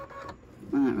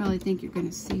 I don't really think you're going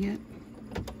to see it.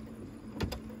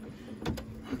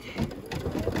 Okay.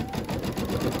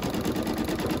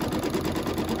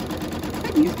 I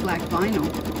could use black vinyl.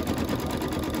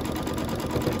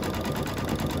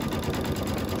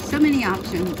 So many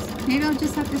options. Maybe I'll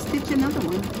just have to stitch another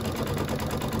one.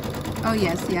 Oh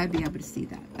yeah, see, I'd be able to see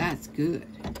that. That's good.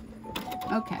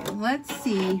 Okay, let's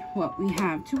see what we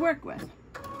have to work with.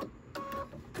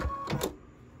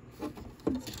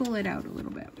 Let's pull it out a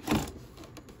little bit.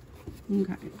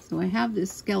 Okay, so I have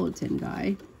this skeleton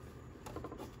guy.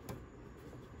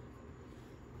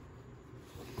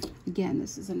 Again,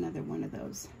 this is another one of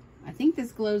those. I think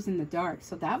this glows in the dark,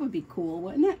 so that would be cool,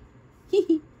 wouldn't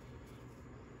it?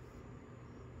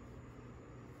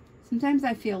 Sometimes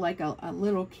I feel like a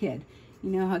little kid.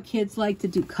 You know how kids like to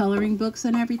do coloring books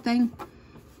and everything?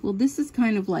 Well, this is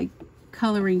kind of like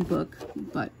coloring book,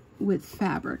 but with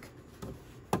fabric.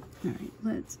 All right,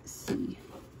 let's see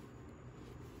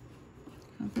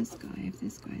how this guy, if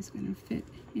this guy's gonna fit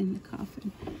in the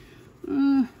coffin.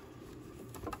 I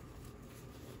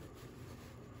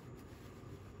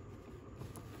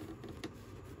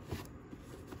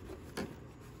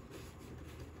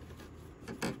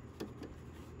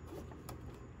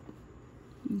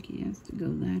think he has to go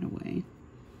that way.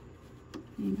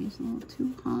 Maybe it's a little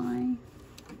too high.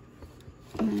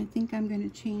 And I think I'm going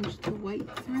to change the white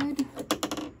thread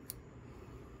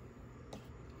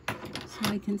so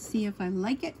I can see if I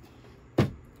like it.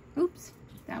 Oops,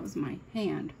 that was my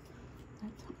hand.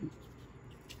 That time.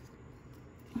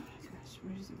 Oh my gosh,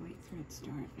 where does the white thread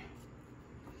start?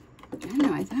 I don't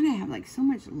know, I thought I had like so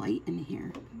much light in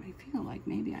here. I feel like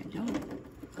maybe I don't.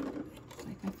 It's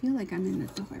like I feel like I'm in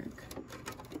the dark.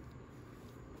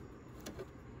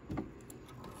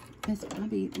 That's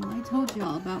probably, well, I told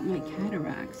y'all about my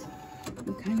cataracts.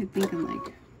 I'm kind of thinking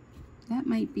like that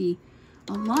might be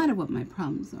a lot of what my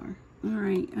problems are. All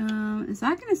right, is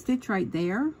that going to stitch right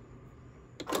there?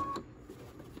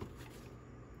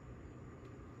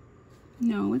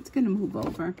 No, it's going to move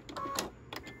over.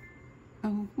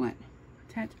 Oh, what?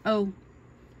 Attach. Oh,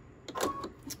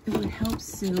 it would help,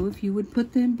 Sue, if you would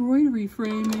put the embroidery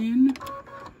frame in.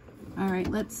 All right,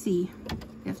 let's see.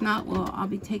 If not, well, I'll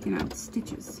be taking out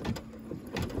stitches.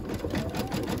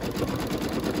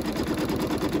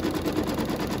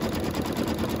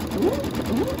 Ooh,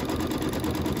 ooh.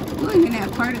 Ooh, I'm gonna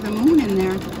have part of the moon in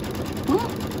there. Oh,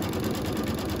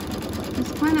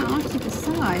 it's kind of off to the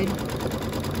side.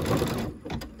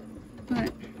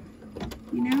 But,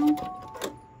 you know,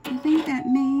 I think that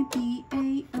may be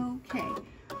a-okay.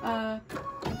 The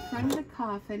front of the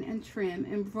coffin, and and trim.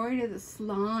 Embroider the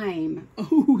slime.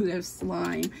 Oh, there's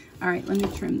slime. All right, let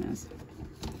me trim this.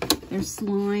 There's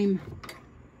slime.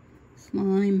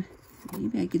 Slime.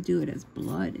 Maybe I could do it as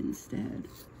blood instead.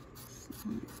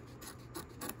 Slime.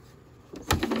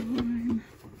 Slime.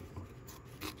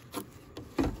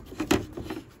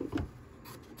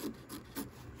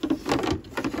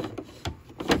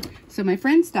 So my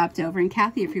friend stopped over, and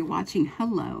Kathy, if you're watching,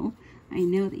 hello. I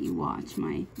know that you watch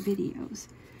my videos.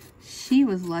 She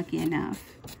was lucky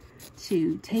enough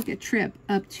to take a trip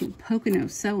up to Pocono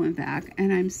Sew and back,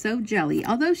 and I'm so jelly.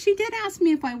 Although she did ask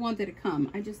me if I wanted to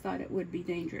come. I just thought it would be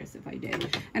dangerous if I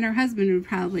did. And her husband would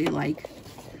probably, like,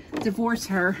 divorce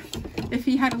her if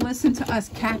he had to listen to us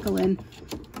cackling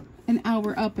an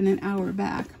hour up and an hour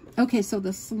back. Okay, so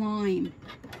the slime.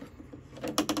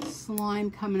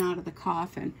 Slime coming out of the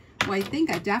coffin. Well, I think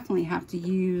I definitely have to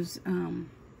use, did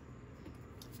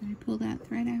I pull that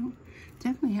thread out?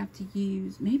 Definitely have to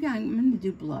use, maybe I'm going to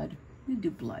do blood. I'm going to do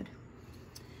blood.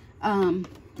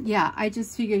 Yeah, I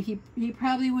just figured he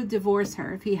probably would divorce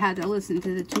her if he had to listen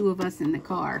to the two of us in the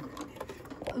car.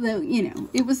 Although, you know,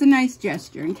 it was a nice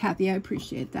gesture, and Kathy, I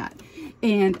appreciate that.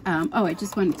 And, oh, I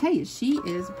just want to tell you, she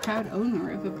is a proud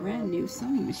owner of a brand new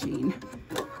sewing machine.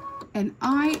 And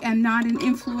I am not an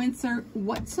influencer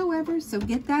whatsoever, so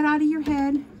get that out of your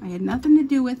head. I had nothing to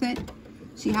do with it.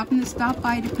 She happened to stop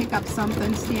by to pick up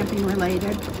something stamping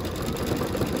related.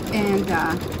 And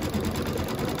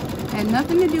had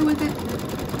nothing to do with it.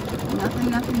 Nothing,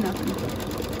 nothing, nothing.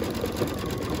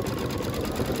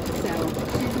 So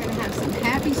she's going to have some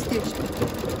happy stitching.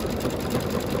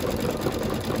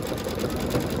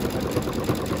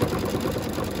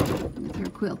 With her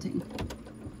quilting.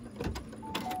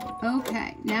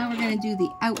 Okay, now we're going to do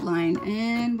the outline,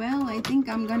 and well, I think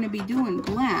I'm going to be doing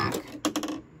black,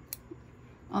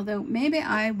 although maybe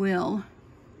I will,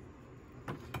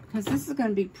 because this is going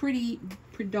to be pretty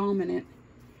predominant,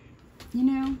 you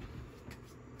know.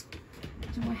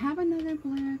 Do I have another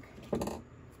black?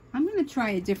 I'm going to try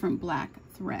a different black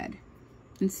thread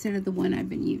instead of the one I've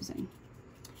been using.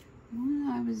 The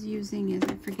one I was using is,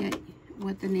 I forget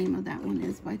what the name of that one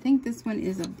is, but I think this one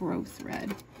is a bro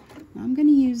thread. I'm going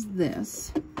to use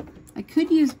this. I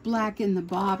could use black in the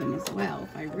bobbin as well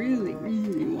if I really,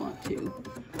 really want to.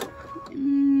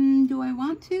 Do I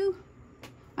want to?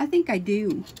 I think I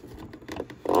do.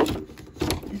 I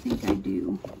think I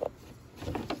do.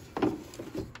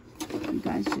 You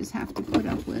guys just have to put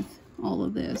up with all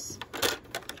of this.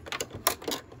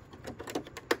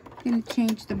 I'm going to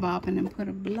change the bobbin and put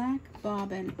a black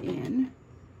bobbin in.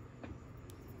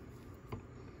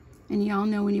 And y'all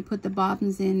know when you put the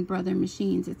bobbins in Brother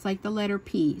Machines, it's like the letter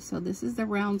P. So this is the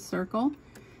round circle,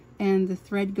 and the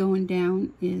thread going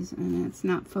down is, and it's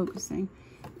not focusing,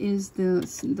 is the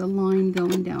line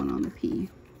going down on the P.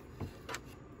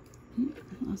 I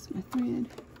lost my thread.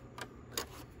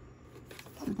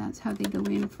 So that's how they go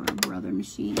in for a Brother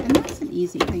Machine. And that's an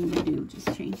easy thing to do,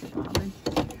 just change the bobbin.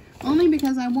 Only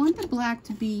because I want the black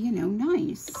to be, you know,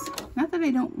 nice. Not that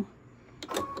I don't,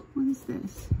 what is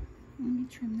this? Let me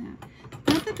trim that.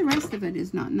 Not that the rest of it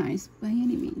is not nice by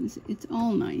any means. It's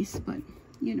all nice, but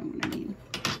you know what I mean.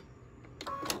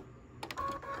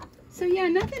 So yeah,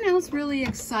 nothing else really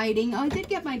exciting. Oh, I did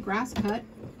get my grass cut.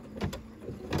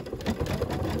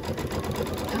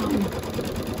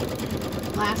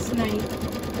 Last night.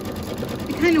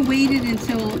 I kind of waited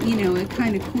until, you know, it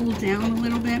kind of cooled down a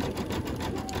little bit.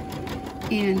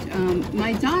 And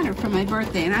my daughter, for my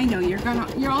birthday, and I know you're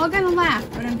all gonna laugh,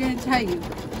 but I'm gonna tell you.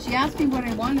 She asked me what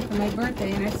I wanted for my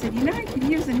birthday, and I said, you know, I could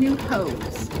use a new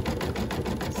hose.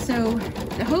 So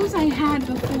the hose I had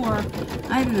before,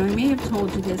 I don't know, I may have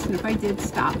told you this, and if I did,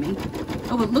 stop me.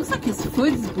 Oh, it looks like his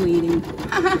foot's bleeding.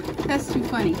 That's too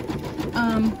funny.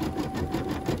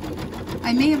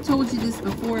 I may have told you this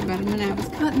before, but when I was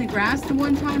cutting the grass the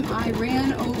one time, I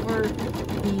ran over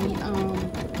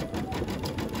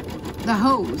the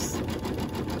hose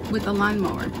with the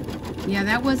lawnmower. Yeah,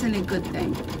 that wasn't a good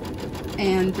thing.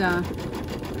 And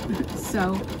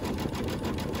so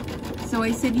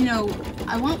I said, you know,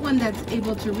 I want one that's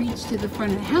able to reach to the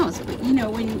front of the house. But you know,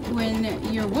 when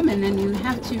you're a woman and you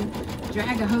have to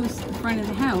drag a hose to the front of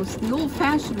the house, the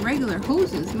old-fashioned regular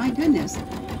hoses, my goodness,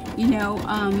 you know,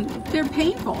 they're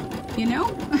painful, you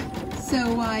know.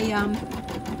 So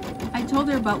I told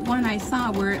her about one I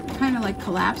saw where it kind of like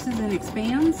collapses and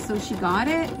expands, so she got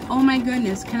it. Oh my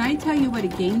goodness, can I tell you what a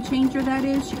game changer that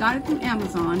is? She got it from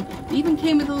Amazon. It even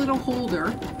came with a little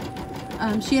holder.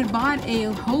 She had bought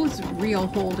a hose reel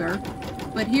holder,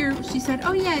 but here she said,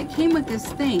 oh yeah, it came with this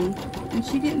thing, and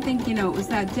she didn't think, you know, it was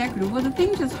that decorative. Well, the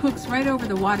thing just hooks right over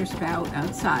the water spout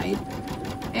outside,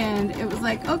 And it was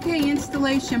like, okay,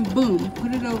 installation, boom,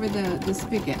 put it over the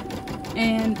spigot.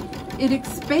 And it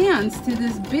expands to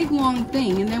this big long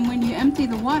thing, and then when you empty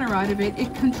the water out of it,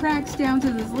 it contracts down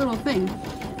to this little thing.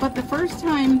 But the first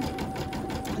time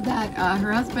that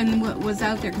her husband was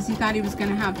out there, because he thought he was going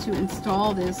to have to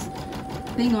install this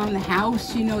thing on the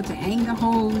house, you know, to hang the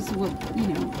hose. Well, you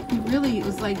know, it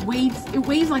was like it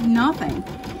weighs like nothing.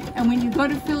 And when you go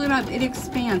to fill it up, it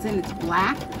expands, and it's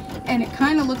black, and it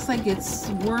kind of looks like it's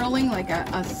swirling like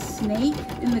a snake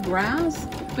in the grass,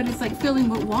 but it's like filling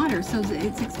with water, so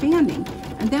it's expanding.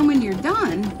 And then when you're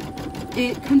done,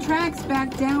 it contracts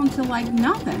back down to like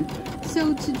nothing.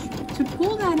 So to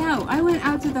pull that out, I went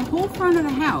out to the whole front of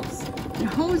the house and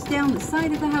hosed down the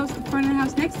side of the house, the front of the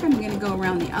house. Next time I'm going to go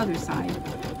around the other side.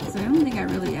 So I don't think I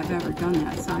really have ever done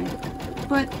that side.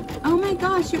 But oh my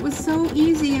gosh, it was so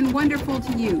easy and wonderful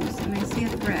to use. And I see a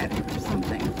thread or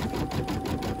something.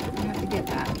 I have to get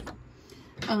that.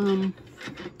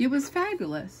 It was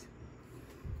fabulous.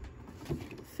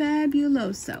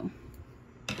 Fabuloso.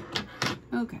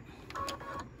 Okay.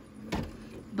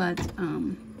 But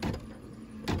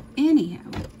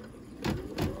anyhow,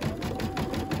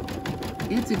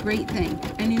 it's a great thing.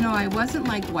 And you know, I wasn't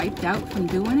like wiped out from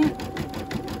doing it.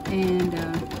 And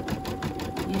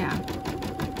yeah.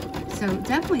 So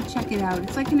definitely check it out.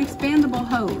 It's like an expandable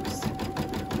hose.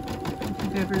 If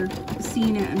you've ever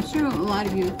seen it, I'm sure a lot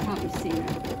of you have probably seen it.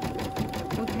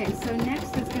 Okay, so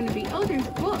next is going to be, oh, there's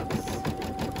books.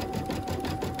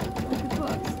 Look at the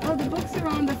books. Oh, the books are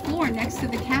on the floor next to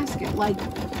the casket. Like,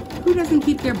 who doesn't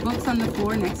keep their books on the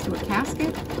floor next to a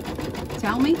casket?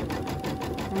 Tell me.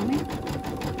 Tell me.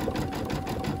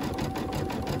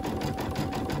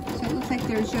 So it looks like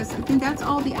there's just, I think that's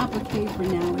all the applique for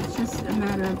now. It's just a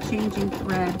matter of changing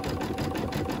thread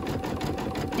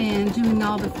and doing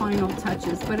all the final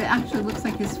touches. But it actually looks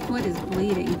like his foot is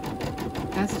bleeding.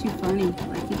 That's too funny.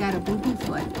 Like he got a boo-boo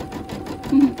foot.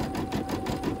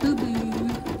 Boo-boo.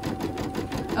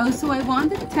 Oh, so I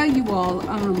wanted to tell you all,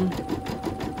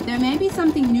 there may be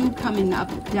something new coming up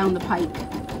down the pike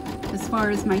as far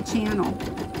as my channel.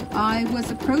 I was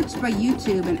approached by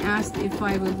YouTube and asked if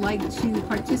I would like to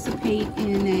participate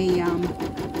in a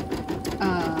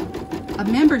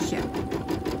membership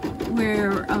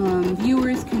where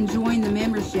viewers can join the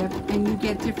membership and you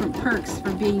get different perks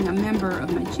for being a member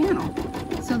of my channel.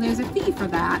 So there's a fee for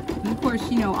that. And of course,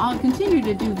 you know, I'll continue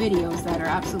to do videos that are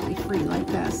absolutely free like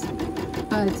this.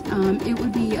 But it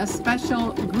would be a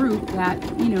special group that,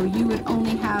 you know, you would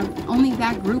only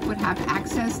that group would have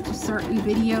access to certain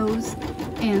videos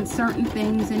and certain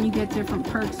things, and you get different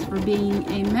perks for being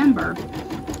a member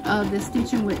of the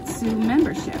Stitchin With Sue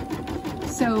membership.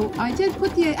 So I did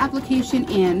put the application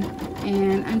in,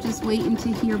 and I'm just waiting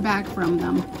to hear back from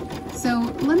them.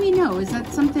 So let me know, is that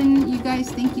something you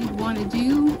guys think you'd want to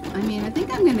do? I mean, I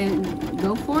think I'm going to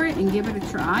go for it and give it a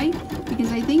try,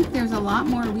 because I think there's a lot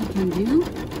more we can do,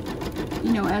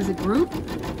 you know, as a group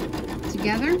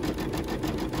together.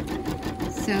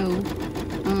 So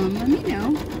let me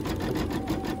know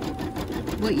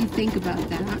what you think about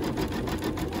that.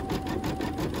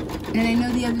 And I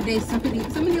know the other day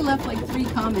somebody left like 3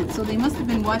 comments, so they must have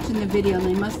been watching the video, and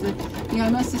they must have, you know, I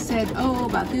must have said, oh,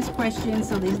 about this question,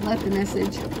 so they left a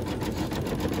message,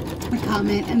 a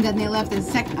comment, and then they left a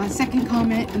second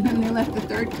comment, and then they left a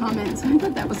 3rd comment. So I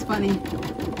thought that was funny.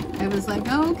 I was like,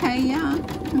 oh, okay, yeah.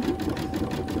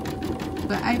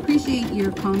 But I appreciate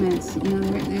your comments. You know,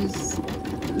 there's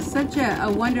such a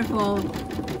wonderful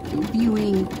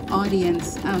viewing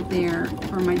audience out there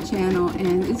for my channel,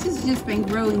 and it's just been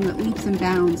growing with leaps and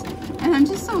bounds, and I'm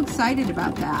just so excited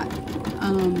about that.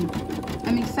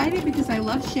 I'm excited because I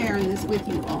love sharing this with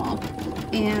you all,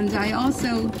 and I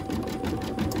also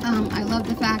I love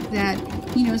the fact that,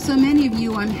 you know, so many of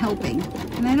you I'm helping,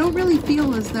 and I don't really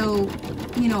feel as though,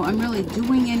 you know, I'm really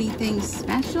doing anything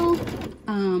special,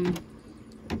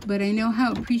 but I know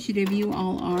how appreciative you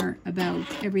all are about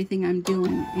everything I'm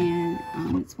doing, and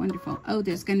it's wonderful. Oh,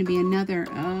 there's going to be another,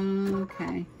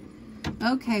 okay.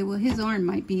 Okay, well, his arm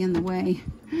might be in the way.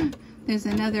 There's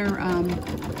another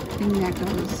thing that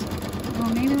goes,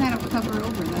 well, maybe that'll cover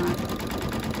over that.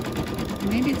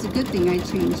 Maybe it's a good thing I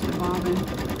changed the bobbin.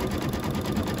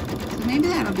 So maybe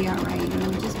that'll be all right.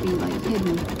 It'll just be like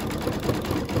hidden.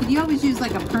 But you always use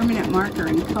like a permanent marker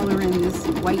and color in this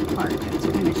white part that's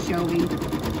kind of showing.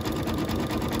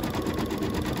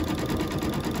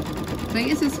 But I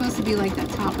guess it's supposed to be like the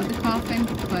top of the coffin,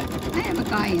 but I have a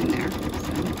guy in there.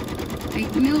 So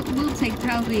we'll take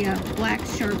probably a black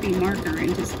Sharpie marker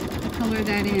and just color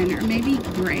that in, or maybe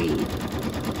gray.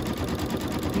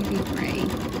 Maybe gray.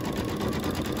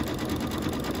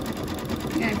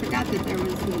 Yeah, I forgot that there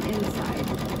was the inside.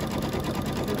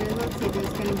 see,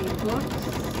 there's going to be books.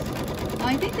 Well,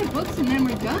 I think the books and then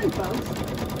we're done, folks.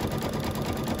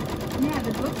 Yeah,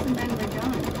 the books and then we're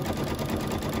done.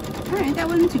 Alright, that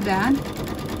wasn't too bad.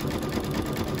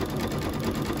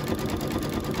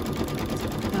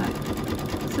 But,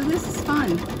 so this is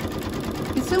fun.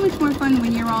 It's so much more fun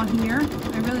when you're all here.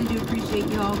 I really do appreciate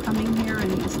you all coming here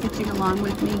and stitching along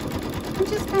with me. I'm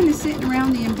just kind of sitting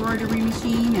around the embroidery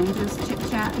machine and just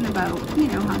chit-chatting about, you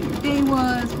know, how your day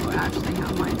was, or actually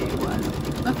how my day was.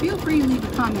 But feel free to leave a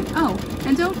comment. Oh,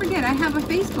 and don't forget, I have a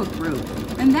Facebook group,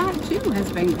 and that too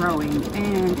has been growing.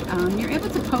 And you're able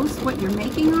to post what you're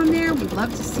making on there. We'd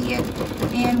love to see it.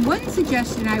 And one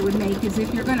suggestion I would make is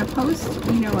if you're going to post,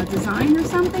 you know, a design or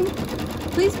something,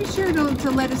 please be sure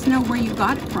to let us know where you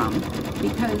got it from.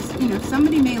 Because, you know,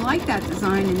 somebody may like that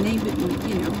design and they've been,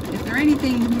 you know, if they're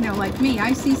anything, you know, like me,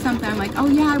 I see something, I'm like, oh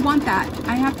yeah, I want that.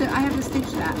 I have to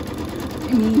stitch that.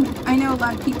 I mean, I know a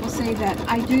lot of people say that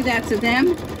I do that to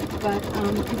them, but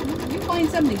if you find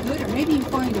something good, or maybe you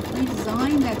find a free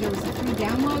design that there was a free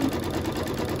download,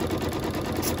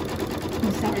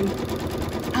 I'm sorry,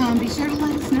 be sure to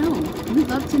let us know. We'd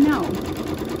love to know.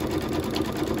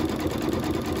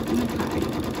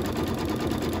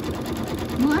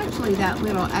 Well, actually, that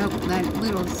little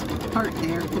part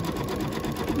there could,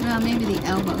 well, maybe the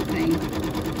elbow thing.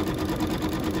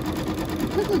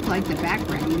 It could look like the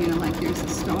background, you know, like there's a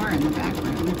star in the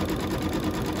background.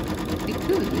 It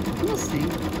could. We'll see.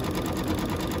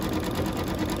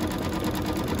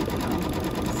 Oh,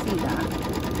 see that.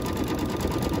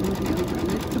 Moving over a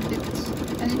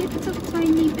little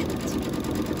tiny bit.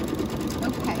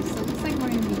 Okay, so it looks like we're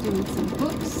going to be doing some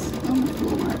books on the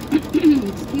floor.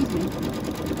 Excuse me.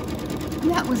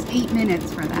 That was 8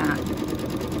 minutes for that.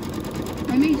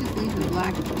 I may just leave the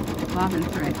black bobbin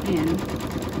thread in.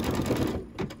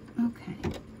 Okay.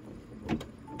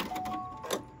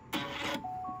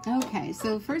 Okay,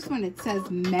 so first one, it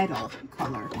says metal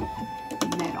color.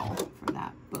 Metal for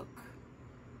that book.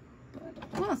 But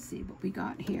we'll see what we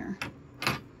got here.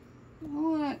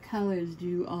 What colors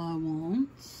do I want?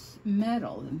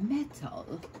 Metal. Metal.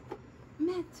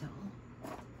 Metal.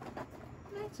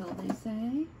 Metal, they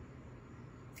say.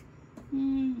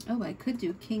 Oh, I could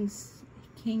do King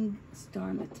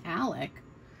Star Metallic.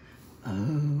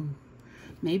 Oh,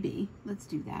 maybe. Let's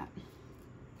do that.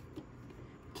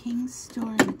 King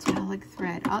Star Metallic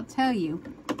thread. I'll tell you,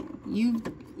 you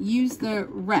use the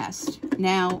rest.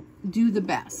 Now, do the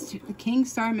best. The King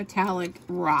Star Metallic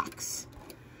rocks.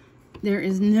 There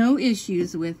is no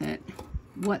issues with it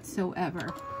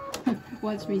whatsoever.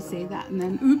 Watch me say that, and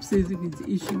then, oops, there's an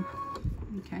issue.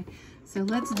 Okay. So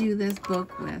let's do this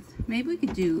book with, maybe we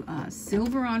could do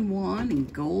silver on one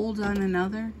and gold on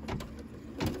another.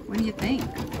 What do you think?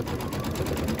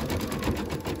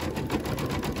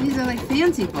 These are like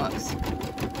fancy books. I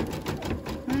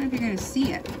don't know if you're going to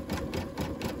see it.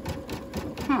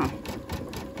 Huh.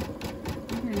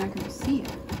 You're not going to see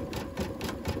it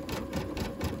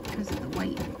because of the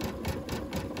white.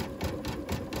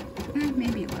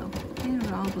 Maybe it will.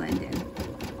 It'll all blend in.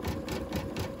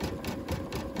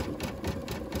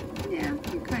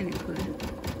 Kind of could. I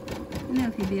don't know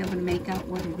if you'd be able to make out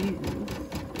what it is.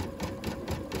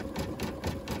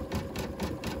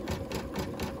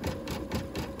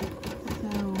 So,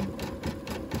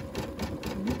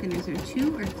 I'm looking, is there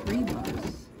 2 or 3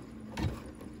 books?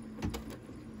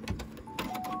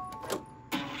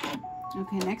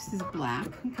 Okay, next is black.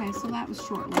 Okay, so that was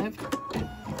short-lived.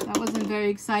 That wasn't very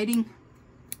exciting.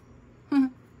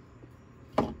 Let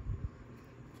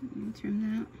me trim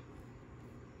that.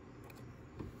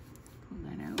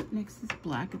 Next is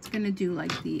black. It's going to do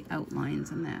like the outlines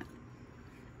on that.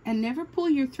 And never pull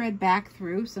your thread back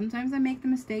through. Sometimes I make the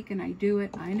mistake and I do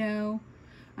it. I know.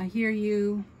 I hear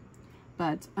you.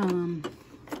 But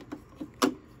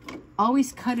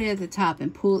always cut it at the top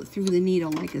and pull it through the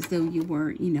needle like as though you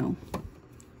were, you know,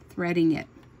 threading it.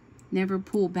 Never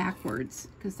pull backwards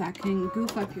because that can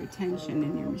goof up your tension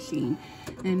in your machine.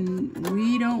 And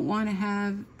we don't want to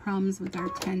have problems with our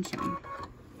tension.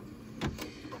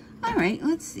 All right,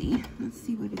 let's see. Let's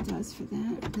see what it does for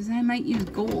that. Because I might use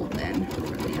gold then for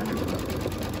the other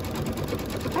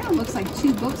book. Kind of looks like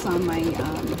 2 books on my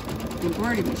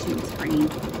embroidery machine screen.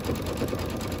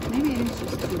 Maybe it is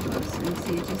just 2 books. And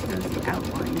see, it just does the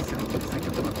outline, so it looks like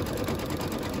a book. I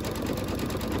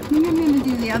think I'm going to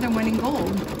do the other one in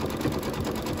gold.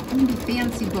 I'm going to do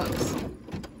fancy books.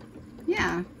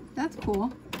 Yeah, that's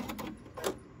cool.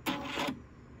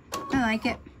 I like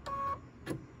it.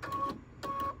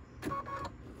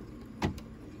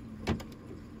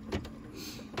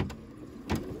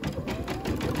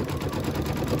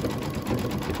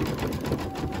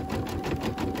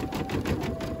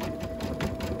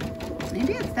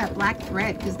 it's that black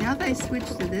thread, because now that I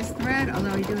switched to this thread,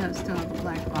 although I do still have the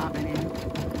black bobbin in,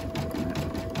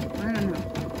 I don't know.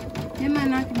 Maybe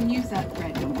I'm not going to use that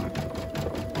thread no more.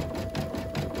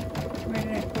 Where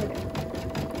did I put it?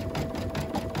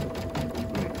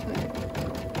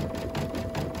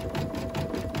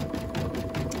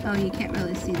 Oh, you can't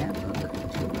really see that book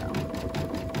too well.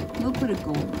 We'll put a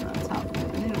gold one on top of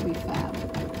it, and it'll be fab.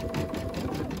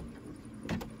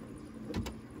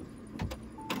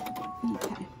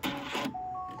 Okay.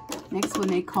 Next one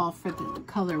they call for the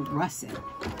color russet,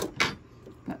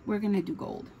 but we're going to do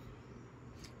gold.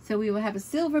 So we will have a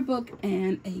silver book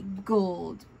and a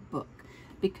gold book,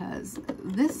 because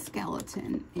this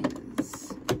skeleton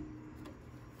is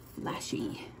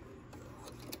flashy.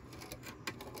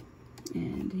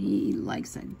 And he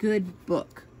likes a good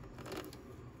book.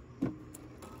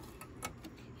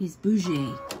 He's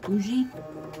bougie. Bougie?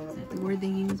 Is that the word they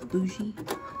use? Bougie?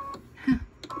 Huh.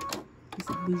 He's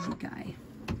a bougie guy.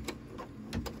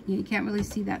 Yeah, you can't really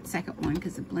see that second one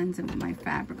because it blends in with my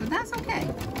fabric, but that's okay.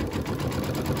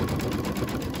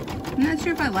 I'm not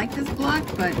sure if I like this block,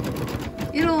 but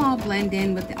it'll all blend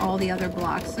in with all the other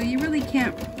blocks. So you really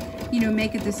can't, you know,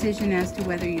 make a decision as to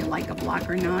whether you like a block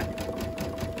or not,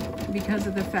 because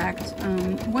of the fact,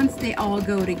 once they all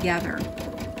go together,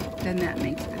 then that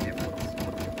makes the difference.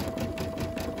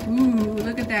 Ooh,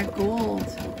 look at that gold.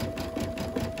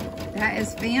 That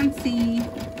is fancy.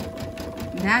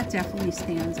 That definitely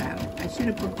stands out. I should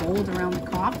have put gold around the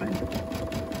coffin.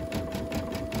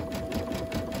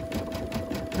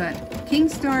 But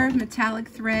Kingstar metallic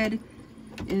thread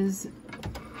is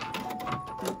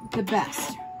the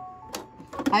best.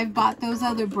 I've bought those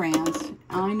other brands,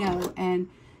 I know, and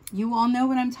you all know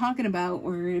what I'm talking about,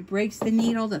 where it breaks the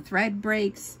needle, the thread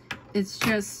breaks. It's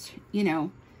just, you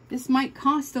know, this might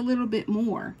cost a little bit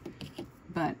more,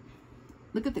 but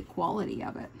look at the quality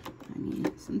of it. I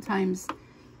mean, sometimes,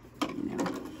 you know,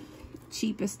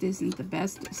 cheapest isn't the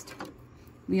bestest.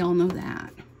 We all know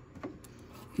that.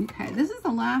 Okay, this is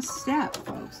the last step,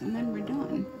 folks, and then we're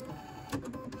done.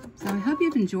 So I hope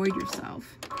you've enjoyed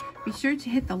yourself. Be sure to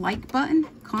hit the like button,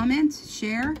 comment,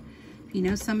 share. If you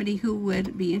know somebody who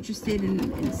would be interested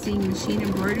in seeing machine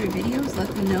embroidery videos, let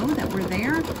them know that we're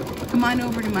there. Come on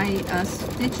over to my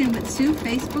Stitchin With Sue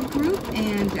Facebook group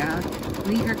and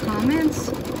leave your comments.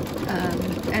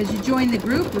 As you join the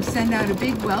group, we'll send out a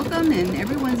big welcome, and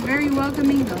everyone's very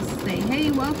welcoming. They'll say,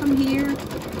 hey, welcome here.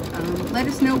 Let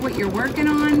us know what you're working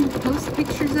on. Post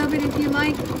pictures of it if you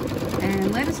like.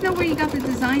 And let us know where you got the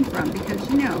design from, because,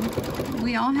 you know,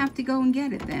 we all have to go and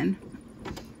get it then.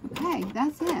 Okay,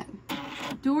 that's it.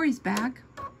 Dory's back.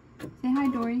 Say hi,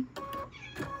 Dory.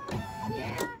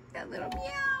 Yeah, that little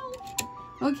meow.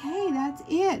 Okay, that's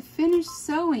it. Finished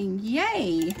sewing.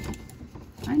 Yay!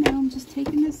 I know, I'm just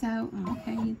taking this out.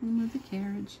 Okay, you can move the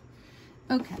carriage.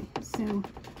 Okay, so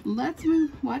let's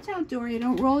move. Watch out, Dory. I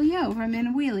don't roll you over. I'm in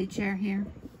a wheelie chair here.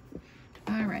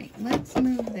 All right, let's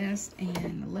move this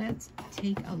and let's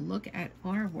take a look at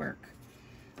our work.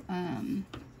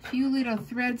 Few little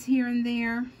threads here and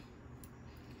there.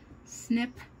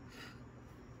 Snip.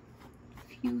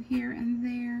 A few here and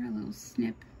there. A little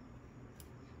snip.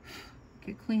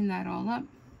 Could clean that all up.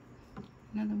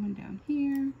 Another one down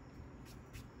here.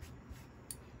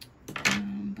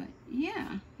 But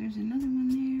yeah, there's another one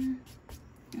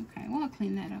there. Okay, well, I'll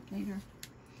clean that up later.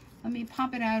 Let me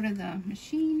pop it out of the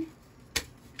machine.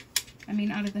 I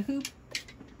mean, out of the hoop.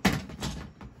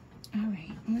 All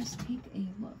right, let's take a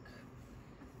look.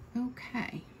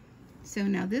 Okay, so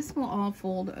now this will all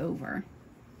fold over.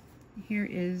 Here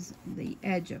is the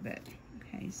edge of it.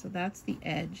 Okay, so that's the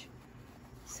edge.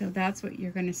 So that's what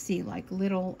you're going to see, like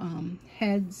little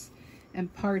heads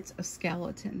and parts of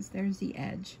skeletons. There's the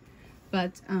edge.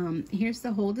 But here's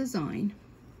the whole design.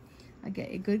 I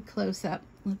get a good close-up.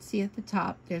 Let's see at the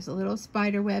top. There's a little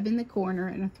spider web in the corner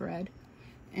and a thread.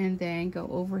 And then go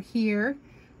over here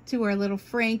to our little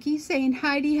Frankie saying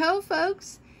hi-de-ho,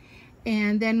 folks.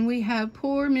 And then we have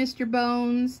poor Mr.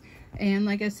 Bones. And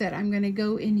like I said, I'm going to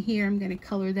go in here. I'm going to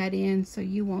color that in so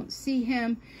you won't see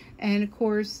him. And of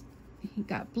course, he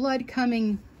got blood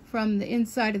coming from the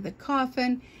inside of the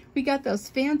coffin. We got those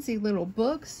fancy little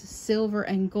books, silver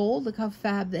and gold. Look how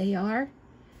fab they are.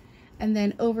 And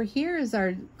then over here is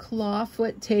our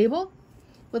clawfoot table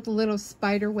with a little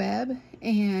spider web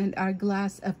and our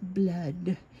glass of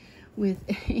blood with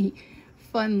a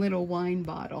fun little wine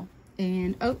bottle.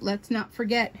 And oh, let's not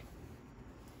forget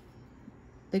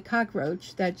the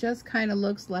cockroach that just kind of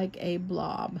looks like a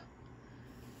blob.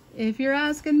 If you're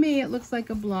asking me, it looks like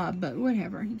a blob, but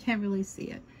whatever. You can't really see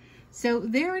it. So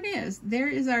there it is. There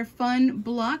is our fun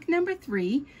block number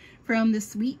 3 from the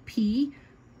Sweet Pea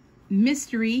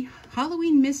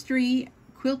Halloween mystery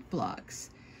quilt blocks.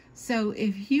 So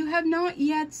if you have not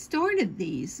yet started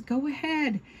these, go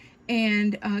ahead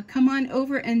and come on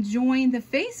over and join the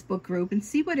Facebook group and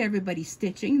see what everybody's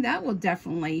stitching. That will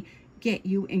definitely get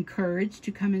you encouraged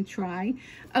to come and try.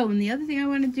 Oh, and the other thing I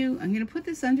want to do, I'm going to put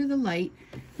this under the light.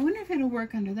 I wonder if it'll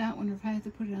work under that one or if I have to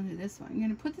put it under this one. I'm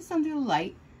going to put this under the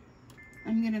light.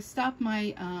 I'm going to stop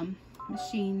my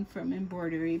machine from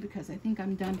embroidery because I think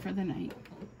I'm done for the night.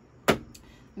 I'm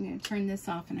going to turn this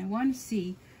off and I want to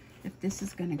see if this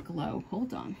is going to glow.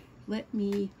 Hold on. Let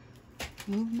me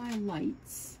move my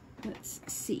lights. Let's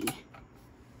see if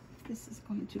this is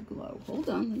going to glow. Hold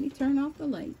on. Let me turn off the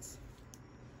lights.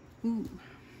 Ooh,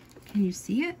 can you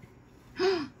see it?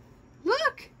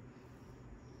 Look!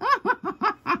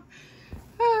 Oh,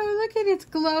 look at it, it's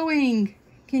glowing.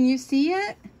 Can you see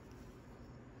it?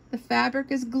 The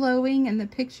fabric is glowing and the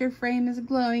picture frame is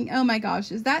glowing. Oh my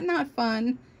gosh, is that not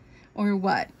fun? Or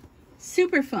what?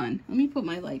 Super fun. Let me put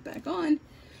my light back on.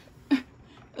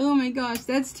 Oh my gosh,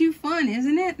 that's too fun,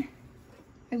 isn't it?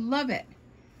 I love it.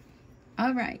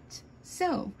 All right.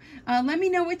 So, let me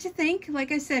know what you think.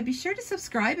 Like I said, be sure to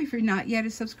subscribe if you're not yet a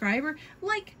subscriber.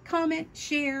 Like, comment,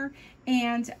 share,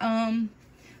 and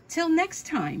till next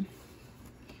time,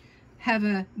 have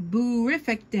a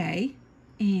boo-rific day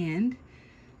and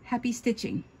happy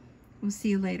stitching. We'll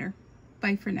see you later.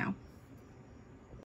 Bye for now.